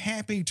that I'm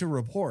happy to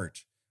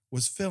report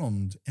was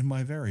filmed in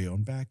my very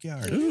own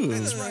backyard. Ooh.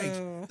 That's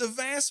right. The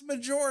vast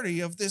majority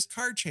of this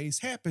car chase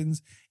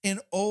happens in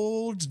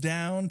old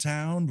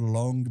downtown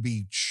Long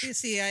Beach. You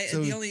see,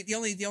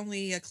 the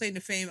only claim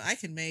to fame I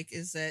can make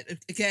is that,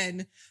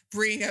 again,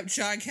 bringing up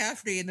John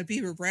Cafferty and the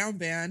Beaver Brown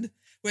Band,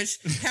 which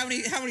how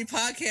many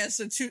podcasts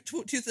in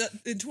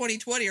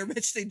 2020 are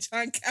mentioning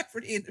John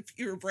Cafferty and the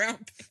Beaver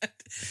Brown Band?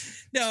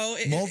 No,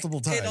 multiple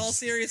times. In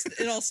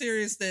all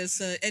seriousness,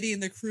 Eddie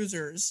and the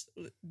Cruisers.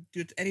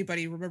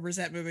 Anybody remembers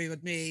that movie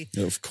with me?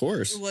 Of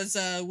course, was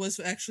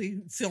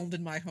actually filmed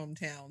in my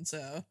hometown.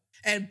 So,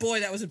 and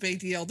boy, that was a big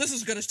deal. This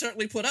is going to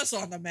certainly put us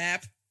on the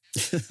map.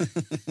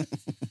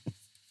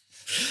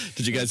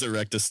 Did you guys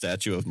erect a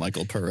statue of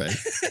Michael Pare?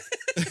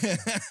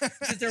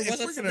 There was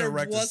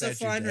a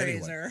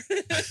fundraiser.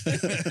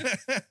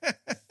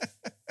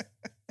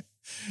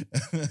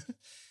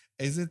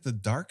 Is it the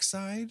dark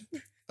side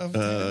of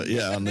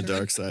yeah, on the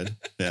dark side.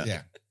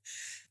 Yeah.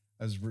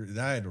 I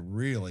had to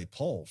really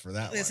pull for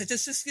that. Listen,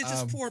 just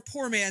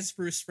poor man's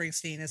Bruce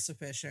Springsteen is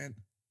sufficient.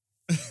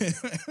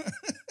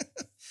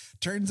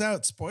 Turns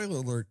out, spoiler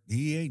alert,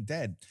 he ain't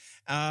dead.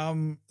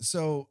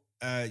 So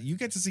you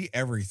get to see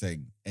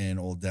everything in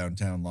old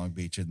downtown Long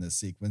Beach in this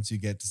sequence. You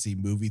get to see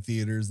movie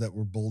theaters that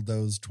were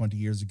bulldozed 20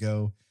 years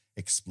ago,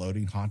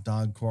 exploding hot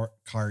dog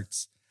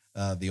carts,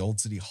 the old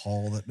city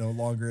hall that no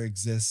longer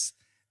exists,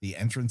 the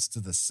entrance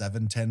to the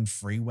 710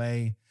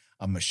 freeway,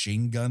 a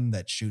machine gun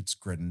that shoots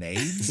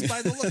grenades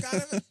by the look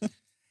out of it.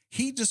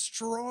 He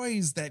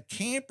destroys that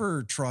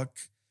camper truck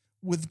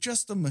with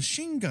just a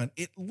machine gun.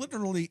 It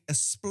literally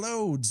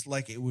explodes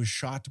like it was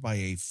shot by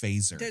a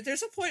phaser.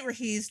 There's a point where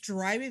he's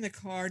driving the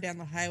car down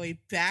the highway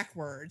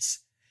backwards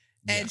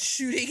and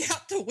shooting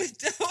out the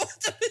window with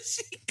the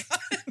machine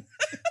gun.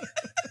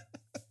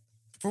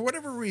 For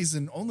whatever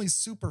reason, only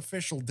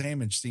superficial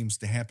damage seems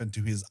to happen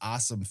to his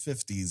awesome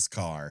 50s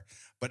car,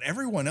 but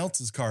everyone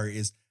else's car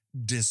is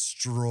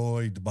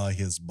destroyed by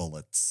his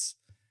bullets.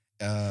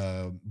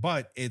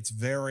 But it's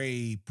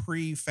very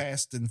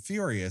pre-Fast and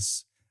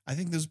Furious. I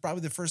think this was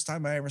probably the first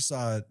time I ever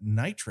saw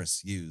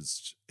nitrous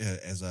used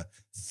as a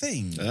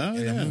thing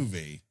in a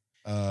movie,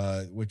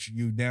 which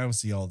you now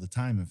see all the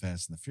time in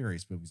Fast and the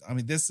Furious movies. I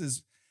mean, this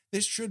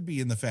should be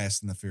in the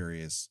Fast and the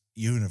Furious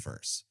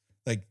universe.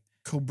 Like,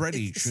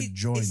 Cobretti should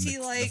join the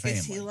family.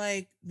 Is he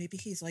like, maybe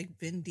he's like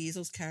Vin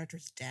Diesel's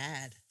character's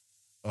dad?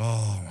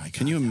 Oh my God.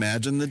 Can you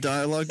imagine the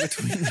dialogue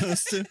between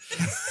those two?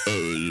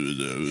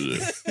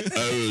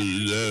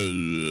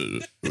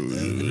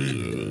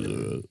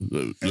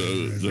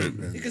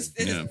 Because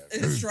it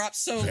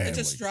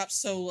just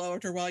drops so low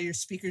after a while your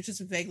speakers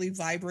just vaguely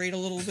vibrate a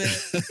little bit.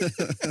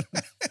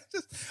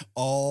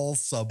 All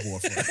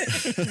subwoofer.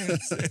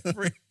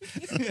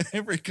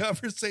 every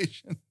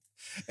conversation.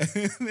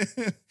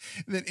 And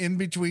then in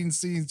between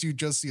scenes, you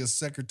just see a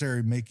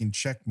secretary making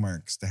check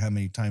marks to how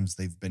many times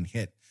they've been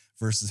hit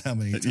versus how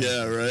many times.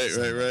 Yeah,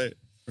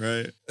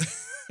 right.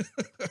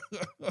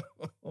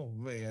 Oh,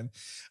 man.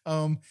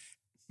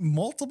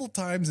 Multiple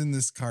times in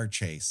this car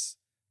chase,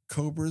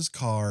 Cobra's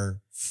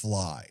car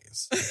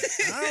flies.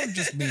 I don't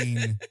just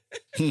mean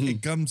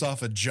it comes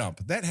off a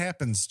jump. That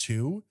happens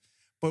too.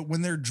 But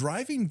when they're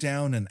driving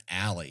down an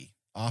alley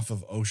off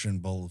of Ocean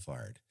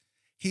Boulevard,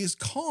 his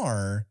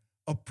car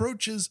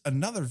approaches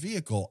another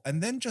vehicle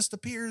and then just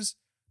appears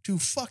to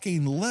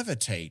fucking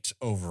levitate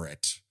over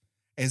it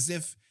as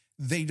if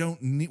they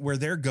don't need where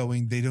they're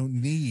going. They don't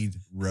need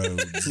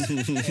roads.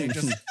 It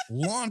just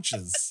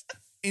launches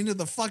into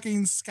the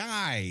fucking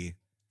sky.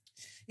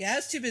 Yeah, I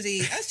was too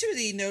busy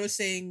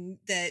noticing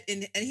that,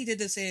 and he did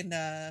this in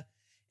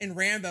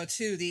Rambo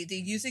too. The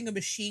using a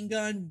machine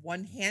gun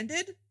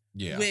one-handed,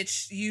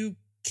 which you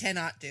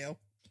cannot do.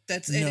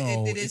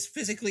 It is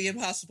physically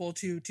impossible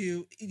to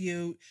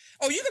you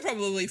could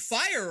probably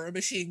fire a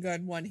machine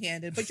gun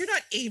one-handed, but you're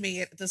not aiming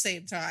it at the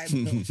same time.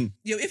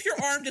 If your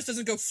arm just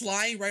doesn't go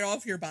flying right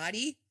off your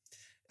body,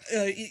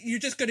 you're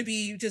just going to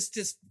be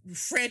just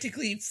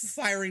frantically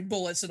firing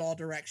bullets in all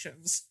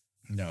directions.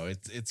 No,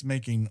 it's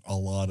making a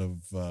lot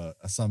of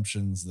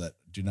assumptions that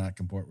do not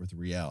comport with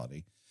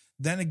reality.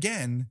 Then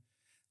again,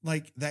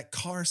 like that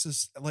car,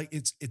 like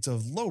it's a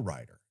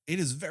lowrider. It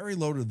is very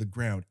low to the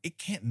ground. It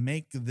can't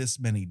make this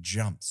many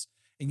jumps.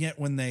 And yet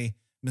when they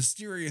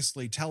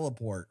mysteriously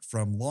teleport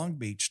from Long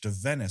Beach to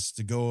Venice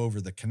to go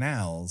over the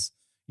canals,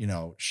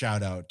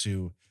 shout out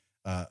to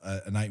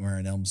A Nightmare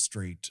on Elm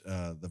Street,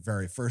 the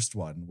very first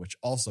one, which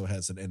also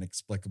has an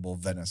inexplicable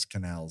Venice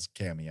canals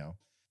cameo.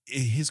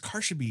 His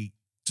car should be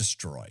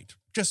destroyed,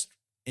 just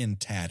in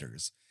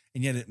tatters.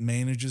 And yet it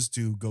manages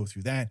to go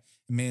through that.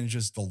 It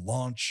manages to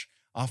launch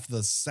off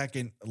the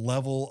second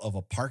level of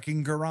a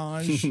parking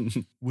garage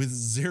with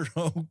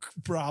zero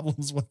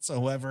problems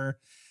whatsoever.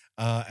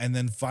 And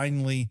then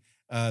finally,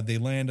 they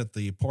land at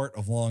the port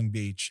of Long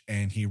Beach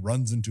and he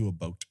runs into a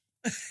boat.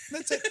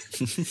 That's it.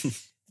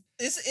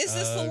 Is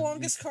this the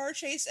longest car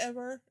chase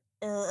ever?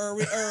 Or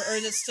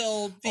is it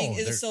still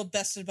it still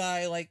bested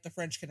by like the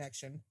French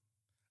Connection?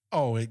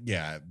 Oh,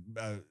 yeah.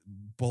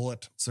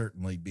 Bullet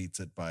certainly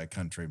beats it by a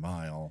country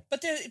mile.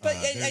 But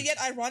yet,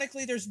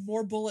 ironically, there's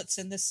more bullets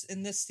in this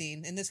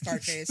scene, in this car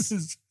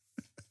chase.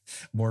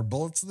 More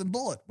bullets than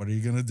Bullet. What are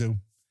you going to do?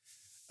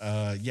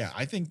 Yeah,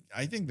 I think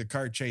the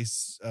car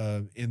chase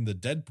in the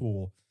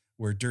Deadpool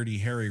where Dirty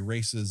Harry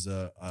races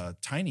a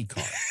tiny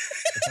car,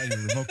 a tiny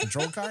remote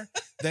control car,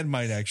 that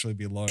might actually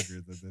be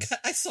longer than this.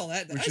 I saw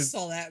that.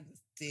 Saw that in the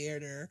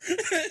theater.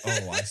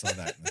 Oh, I saw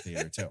that in the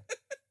theater too.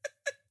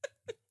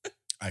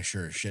 I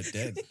sure as shit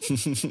did.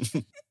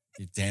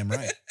 You're damn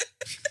right.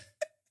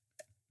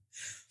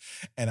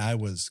 And I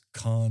was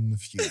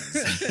confused.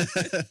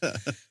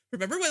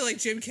 Remember when like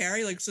Jim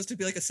Carrey like supposed to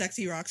be like a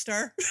sexy rock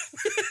star?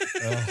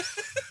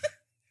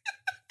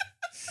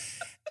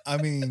 I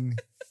mean,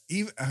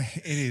 even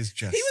it is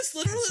just. He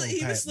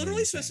was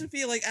literally supposed to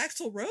be like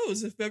Axl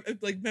Rose, if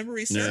like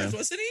memory serves,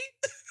 wasn't he?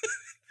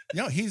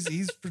 No,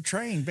 he's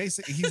portraying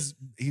basically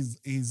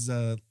he's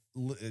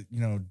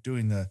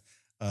doing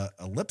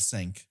a lip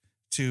sync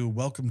to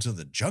Welcome to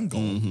the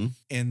Jungle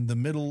in the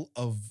middle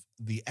of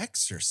The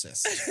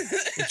Exorcist,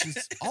 which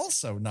is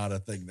also not a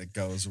thing that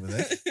goes with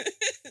it.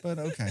 But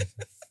okay.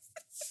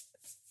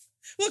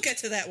 We'll get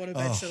to that one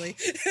eventually.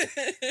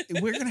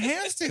 We're going to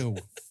have to.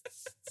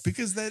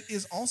 Because that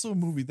is also a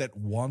movie that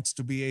wants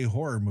to be a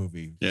horror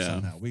movie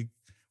somehow. We've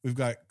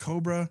got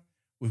Cobra,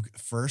 we've got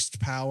First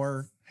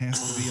Power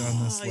has to be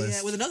on this list.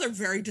 Yeah, with another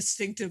very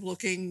distinctive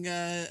looking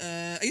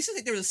I used to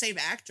think they were the same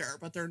actor,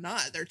 but they're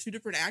not. They're two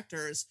different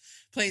actors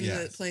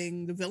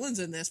playing the villains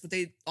in this, but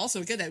they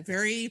also get that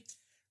very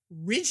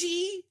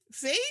ridgy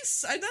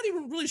face. I'm not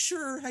even really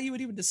sure how you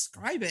would even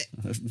describe it.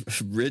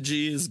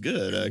 Ridgy is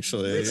good,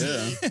 actually. Ridgy.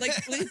 Yeah.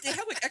 Like they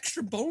have like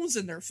extra bones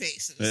in their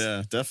faces.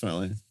 Yeah,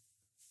 definitely.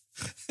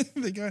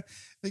 they got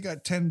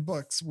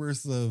 $10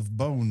 worth of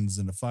bones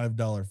in a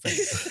 $5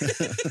 face.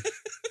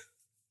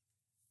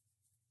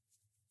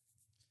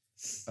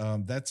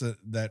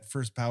 That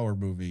First Power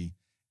movie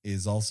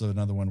is also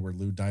another one where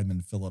Lou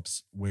Diamond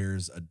Phillips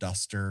wears a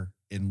duster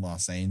in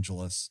Los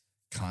Angeles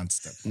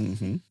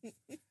constantly.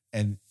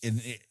 And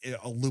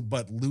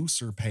but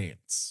looser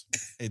pants.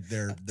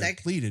 They're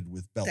pleated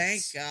with belts.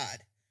 Thank God.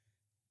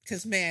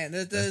 Because man,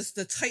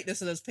 the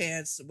tightness of those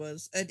pants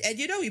was, and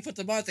he put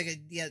them on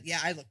thinking, yeah,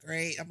 I look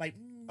great. I'm like,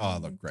 oh, I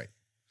look great.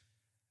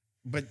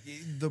 But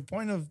the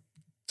point of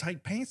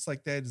tight pants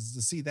like that is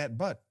to see that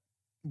butt.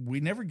 We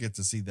never get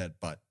to see that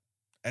butt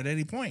at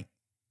any point.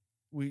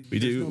 We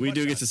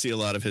do get to see a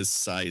lot of his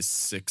size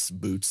 6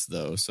 boots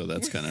though, so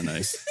that's kind of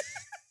nice.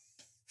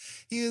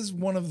 He is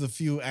one of the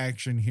few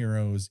action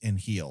heroes in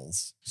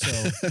heels.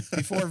 So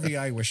before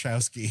V.I.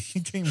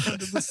 Wachowski came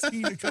onto the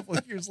scene a couple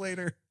of years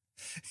later,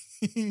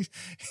 he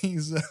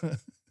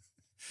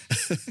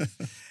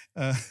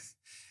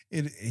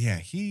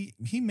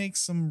makes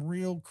some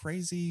real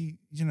crazy,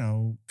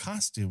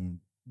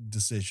 costume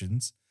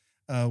decisions.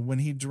 When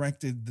he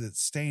directed the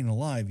Staying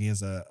Alive, he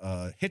has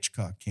a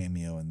Hitchcock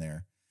cameo in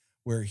there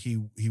where he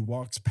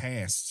walks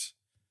past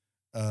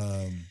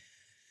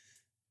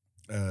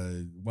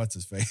what's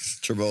his face?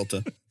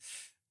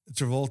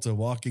 Travolta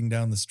walking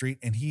down the street,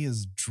 and he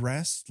is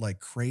dressed like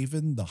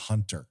Craven the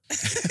Hunter.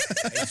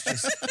 It's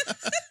just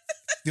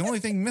the only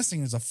thing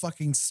missing is a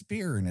fucking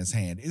spear in his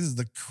hand. It is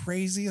the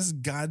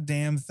craziest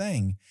goddamn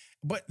thing.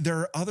 But there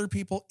are other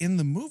people in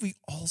the movie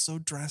also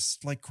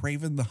dressed like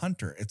Craven the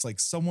Hunter. It's like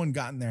someone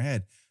got in their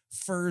head.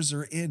 Furs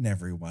are in,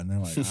 everyone. They're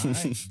like, all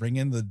right, bring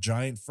in the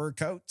giant fur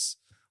coats.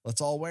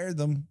 Let's all wear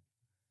them.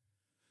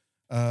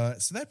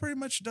 So that pretty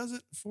much does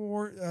it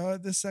for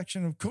this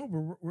section of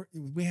Cobra.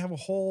 We have a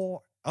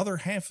whole other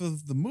half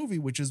of the movie,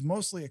 which is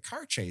mostly a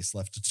car chase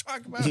left to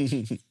talk about.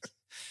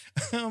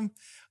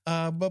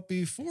 But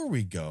before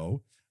we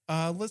go,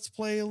 let's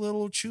play a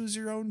little choose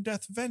your own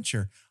death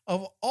venture.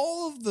 Of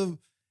all of the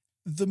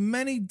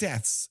many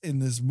deaths in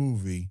this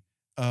movie,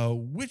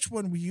 which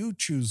one would you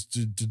choose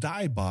to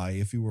die by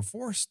if you were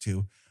forced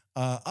to?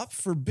 Up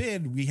for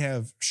bid, we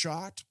have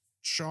shot,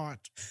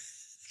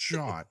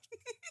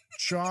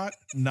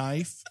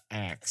 knife,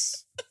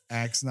 axe,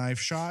 knife,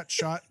 shot,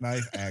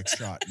 knife, axe,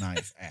 shot,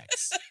 knife,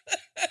 axe.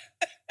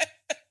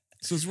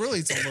 So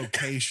it's a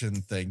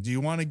location thing. Do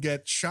you want to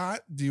get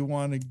shot? Do you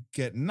want to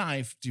get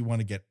knife? Do you want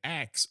to get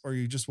axe? Or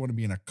you just want to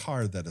be in a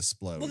car that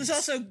explodes? Well, there's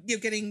also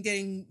getting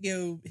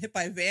hit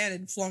by a van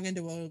and flung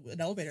into an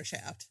elevator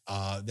shaft.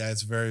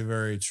 That's very,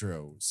 very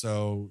true.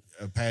 So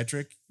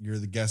Patrick, you're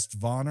the guest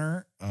of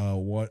honor.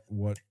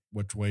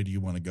 Which way do you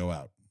want to go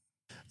out?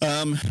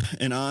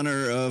 In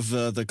honor of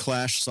the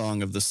Clash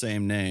song of the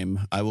same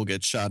name, I will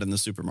get shot in the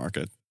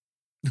supermarket.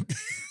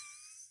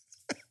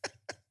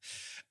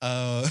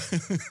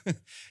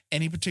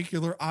 Any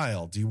particular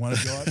aisle? Do you want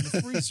to go out in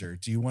the freezer?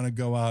 Do you want to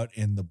go out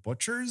in the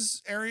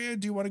butcher's area?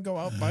 Do you want to go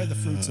out by the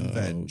fruits and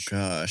veg? Oh,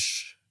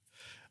 gosh.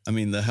 I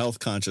mean, the health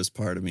conscious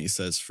part of me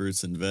says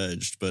fruits and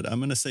veg, but I'm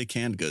going to say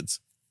canned goods.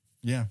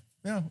 Yeah.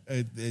 Yeah.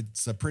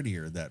 It's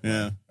prettier that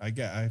way.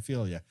 I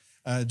feel you.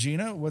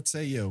 Gina, what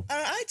say you?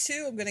 I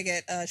too am going to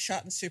get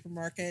shot in the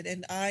supermarket,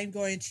 and I'm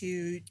going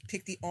to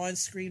pick the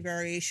on-screen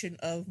variation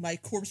of my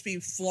corpse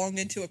being flung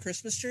into a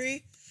Christmas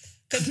tree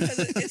because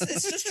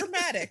it's just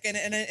dramatic,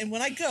 and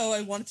when I go,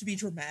 I want it to be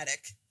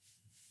dramatic.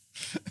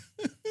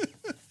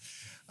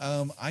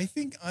 I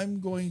think I'm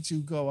going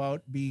to go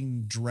out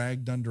being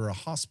dragged under a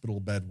hospital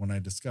bed when I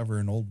discover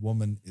an old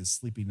woman is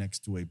sleeping next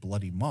to a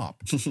bloody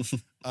mop.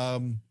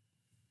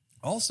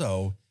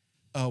 Also,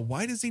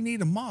 why does he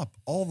need a mop?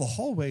 All the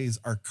hallways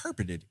are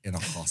carpeted in a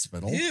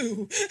hospital.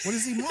 Ew. What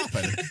is he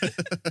mopping?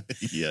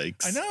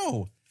 Yikes. I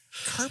know.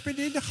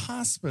 Carpeted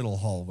hospital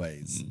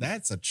hallways.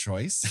 That's a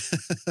choice.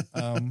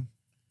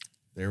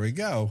 There we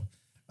go.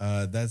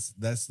 That's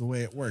the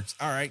way it works.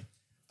 All right.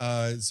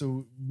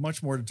 So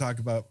much more to talk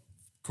about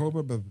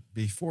Cobra, but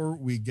before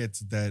we get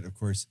to that, of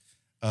course,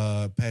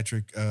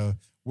 Patrick,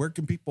 where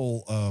can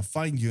people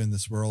find you in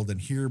this world and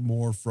hear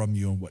more from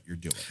you and what you're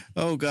doing?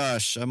 Oh,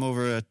 gosh. I'm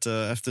over at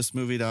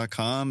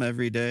fthismovie.com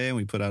every day, and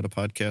we put out a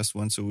podcast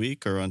once a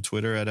week, or on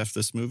Twitter at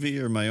fthismovie,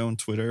 or my own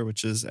Twitter,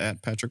 which is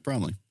at Patrick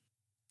Bromley.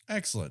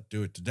 Excellent.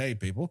 Do it today,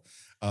 people.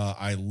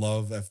 I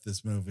love F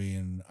This Movie,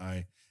 and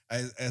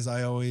as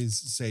I always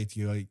say to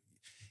you,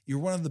 you're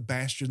one of the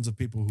bastions of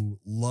people who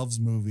loves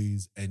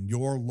movies, and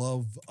your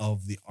love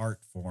of the art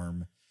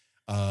form,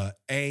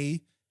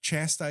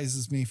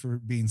 chastises me for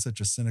being such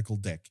a cynical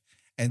dick,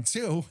 and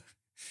 2,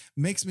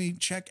 makes me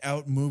check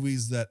out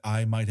movies that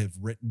I might have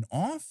written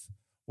off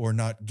or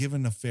not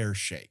given a fair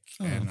shake.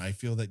 Oh. And I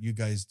feel that you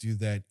guys do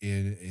that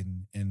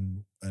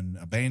in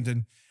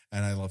Abandon.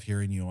 And I love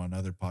hearing you on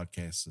other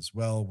podcasts as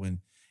well.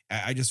 When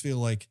I just feel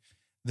like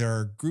there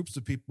are groups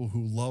of people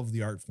who love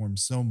the art form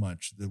so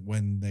much that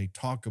when they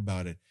talk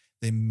about it,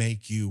 they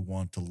make you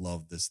want to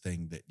love this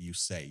thing that you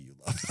say you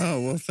love.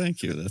 Oh, well,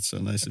 thank you. That's so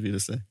nice of you to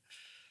say.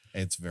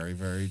 It's very,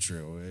 very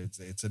true.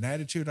 It's an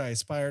attitude I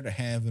aspire to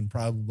have and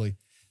probably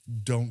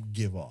don't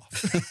give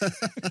off.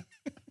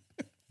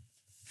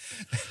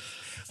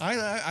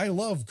 I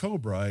love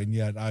Cobra, and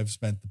yet I've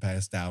spent the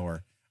past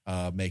hour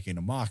making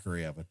a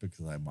mockery of it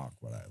because I mock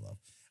what I love.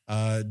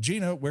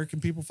 Gina, where can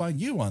people find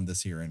you on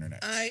this here internet?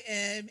 I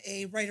am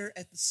a writer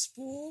at The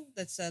Spool.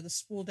 That's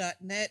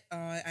thespool.net.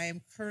 I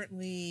am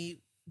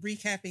currently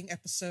recapping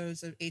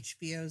episodes of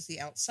HBO's The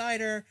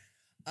Outsider.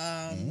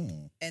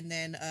 And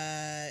then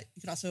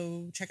you can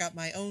also check out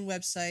my own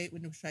website,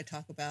 which I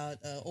talk about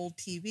old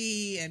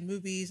TV and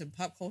movies and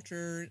pop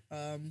culture.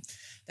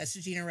 That's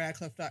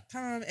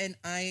GinaRadcliffe.com. And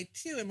I,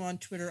 too, am on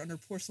Twitter under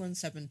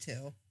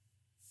Porcelain72.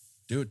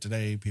 Do it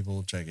today,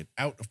 people. Check it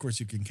out. Of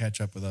course, you can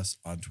catch up with us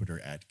on Twitter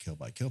at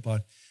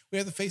KillByKillPod. We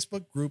have the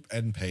Facebook group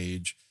and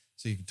page,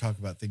 so you can talk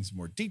about things in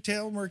more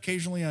detail. We're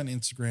occasionally on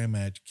Instagram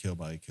at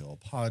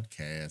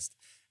KillByKillPodcast.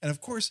 And,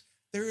 of course,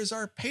 there is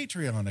our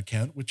Patreon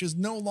account, which is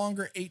no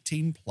longer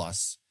 18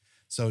 plus.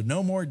 So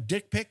no more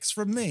dick pics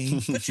from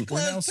me. Put your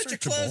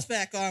clothes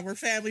back on. We're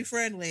family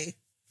friendly.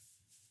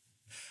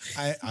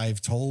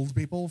 I've told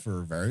people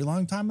for a very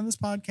long time on this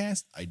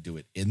podcast, I do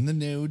it in the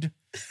nude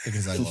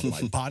because I love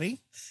my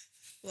body.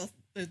 Well,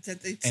 it's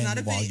and not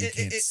a while you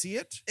can't see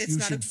it, you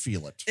should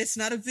feel it. It's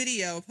not a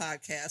video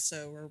podcast,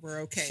 so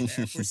we're okay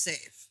there. We're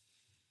safe.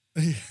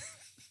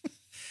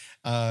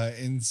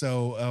 And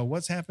so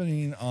what's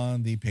happening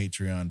on the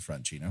Patreon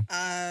front, Gina?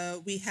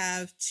 We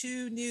have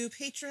 2 new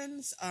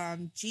patrons,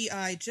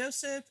 G.I.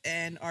 Joseph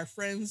and our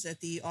friends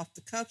at the Off the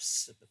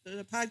Cuffs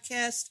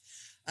podcast.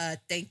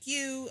 Thank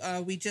you.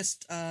 We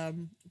just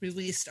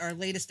released our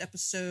latest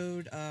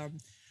episode,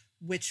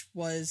 which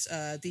was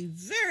the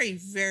very,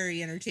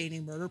 very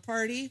entertaining Murder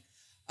Party.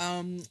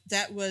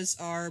 That was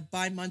our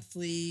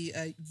bi-monthly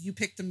You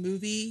Pick the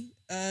Movie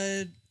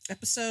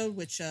episode,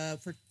 which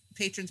for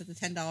patrons at the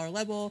 $10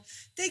 level,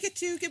 they get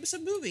to give us a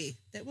movie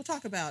that we'll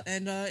talk about,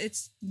 and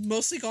it's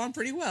mostly gone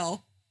pretty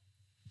well.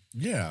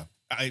 Yeah,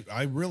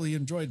 I really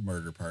enjoyed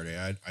Murder Party.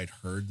 I'd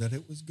heard that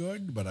it was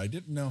good, but I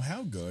didn't know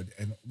how good,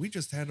 and we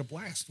just had a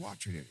blast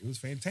watching it. It was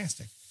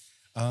fantastic.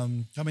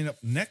 Coming up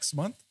next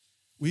month,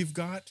 we've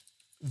got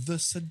The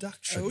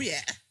Seduction. Oh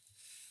yeah,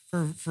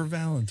 for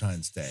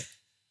Valentine's Day,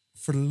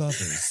 for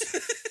lovers.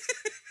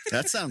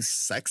 That sounds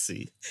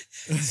sexy.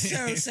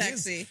 So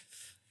sexy.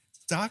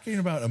 Talking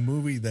about a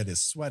movie that is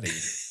sweaty,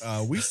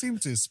 we seem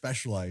to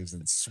specialize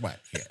in sweat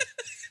here.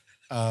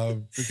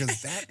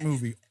 Because that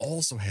movie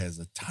also has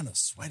a ton of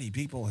sweaty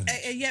people in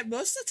it. And yet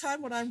most of the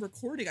time when I'm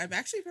recording, I'm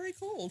actually very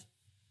cold.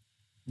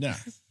 Yeah,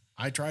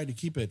 I try to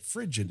keep it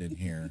frigid in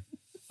here,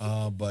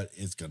 but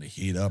it's going to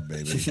heat up,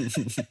 baby.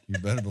 You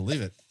better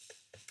believe it.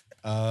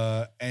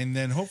 And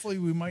then hopefully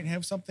we might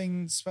have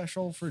something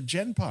special for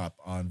Gen Pop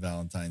on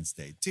Valentine's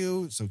Day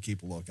too. So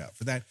keep a lookout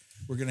for that.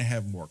 We're going to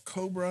have more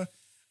Cobra.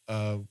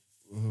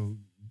 Oh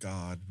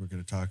God, we're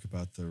going to talk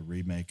about the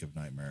remake of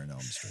Nightmare on Elm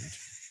Street.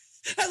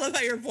 I love how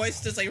your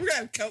voice just like, we're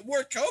going to have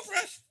more Cobra.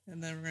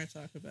 And then we're going to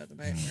talk about the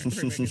Nightmare on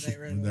Elm Street.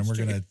 And then we're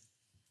going to,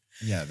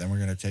 then we're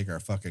going to take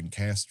our fucking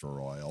castor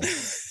oil.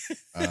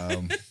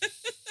 The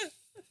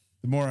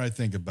more I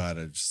think about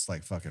it, it's just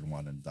like fucking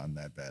one and done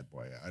that bad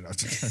boy. I don't,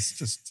 it's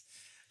just,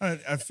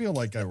 I feel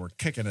like we're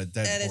kicking a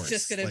dead horse. And it's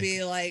just going to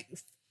be like,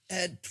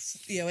 an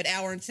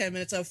hour and 10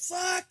 minutes of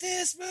fuck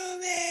this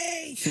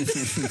movie.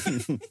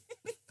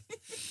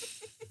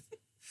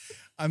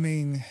 I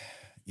mean,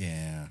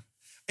 yeah.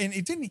 And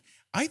it didn't,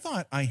 I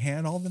thought I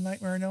had all the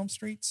Nightmare on Elm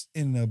Streets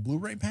in the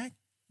Blu-ray pack.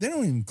 They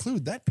don't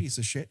include that piece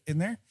of shit in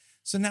there.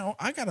 So now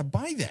I got to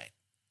buy that.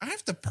 I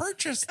have to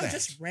purchase that.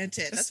 Just rent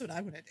it. That's what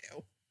I'm going to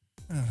do.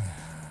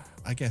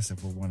 I guess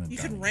if we're one and you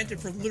can rent it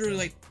for literally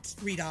like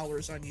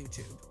 $3 on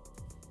YouTube.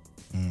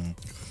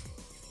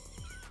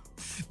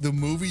 The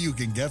movie you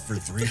can get for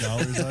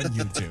 $3 on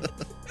YouTube.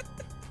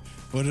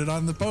 Put it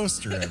on the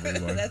poster,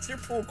 everyone. That's your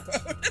pull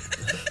quote.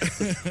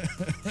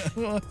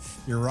 Well,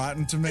 your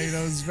Rotten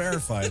Tomatoes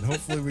verified.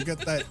 Hopefully we get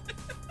that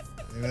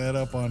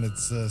up on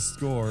its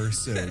score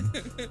soon.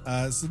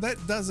 So that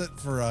does it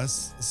for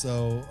us.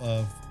 So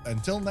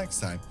until next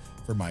time,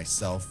 for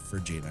myself, for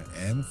Gina,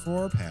 and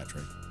for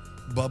Patrick,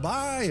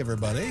 bye-bye,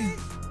 everybody.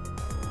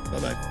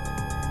 Bye-bye.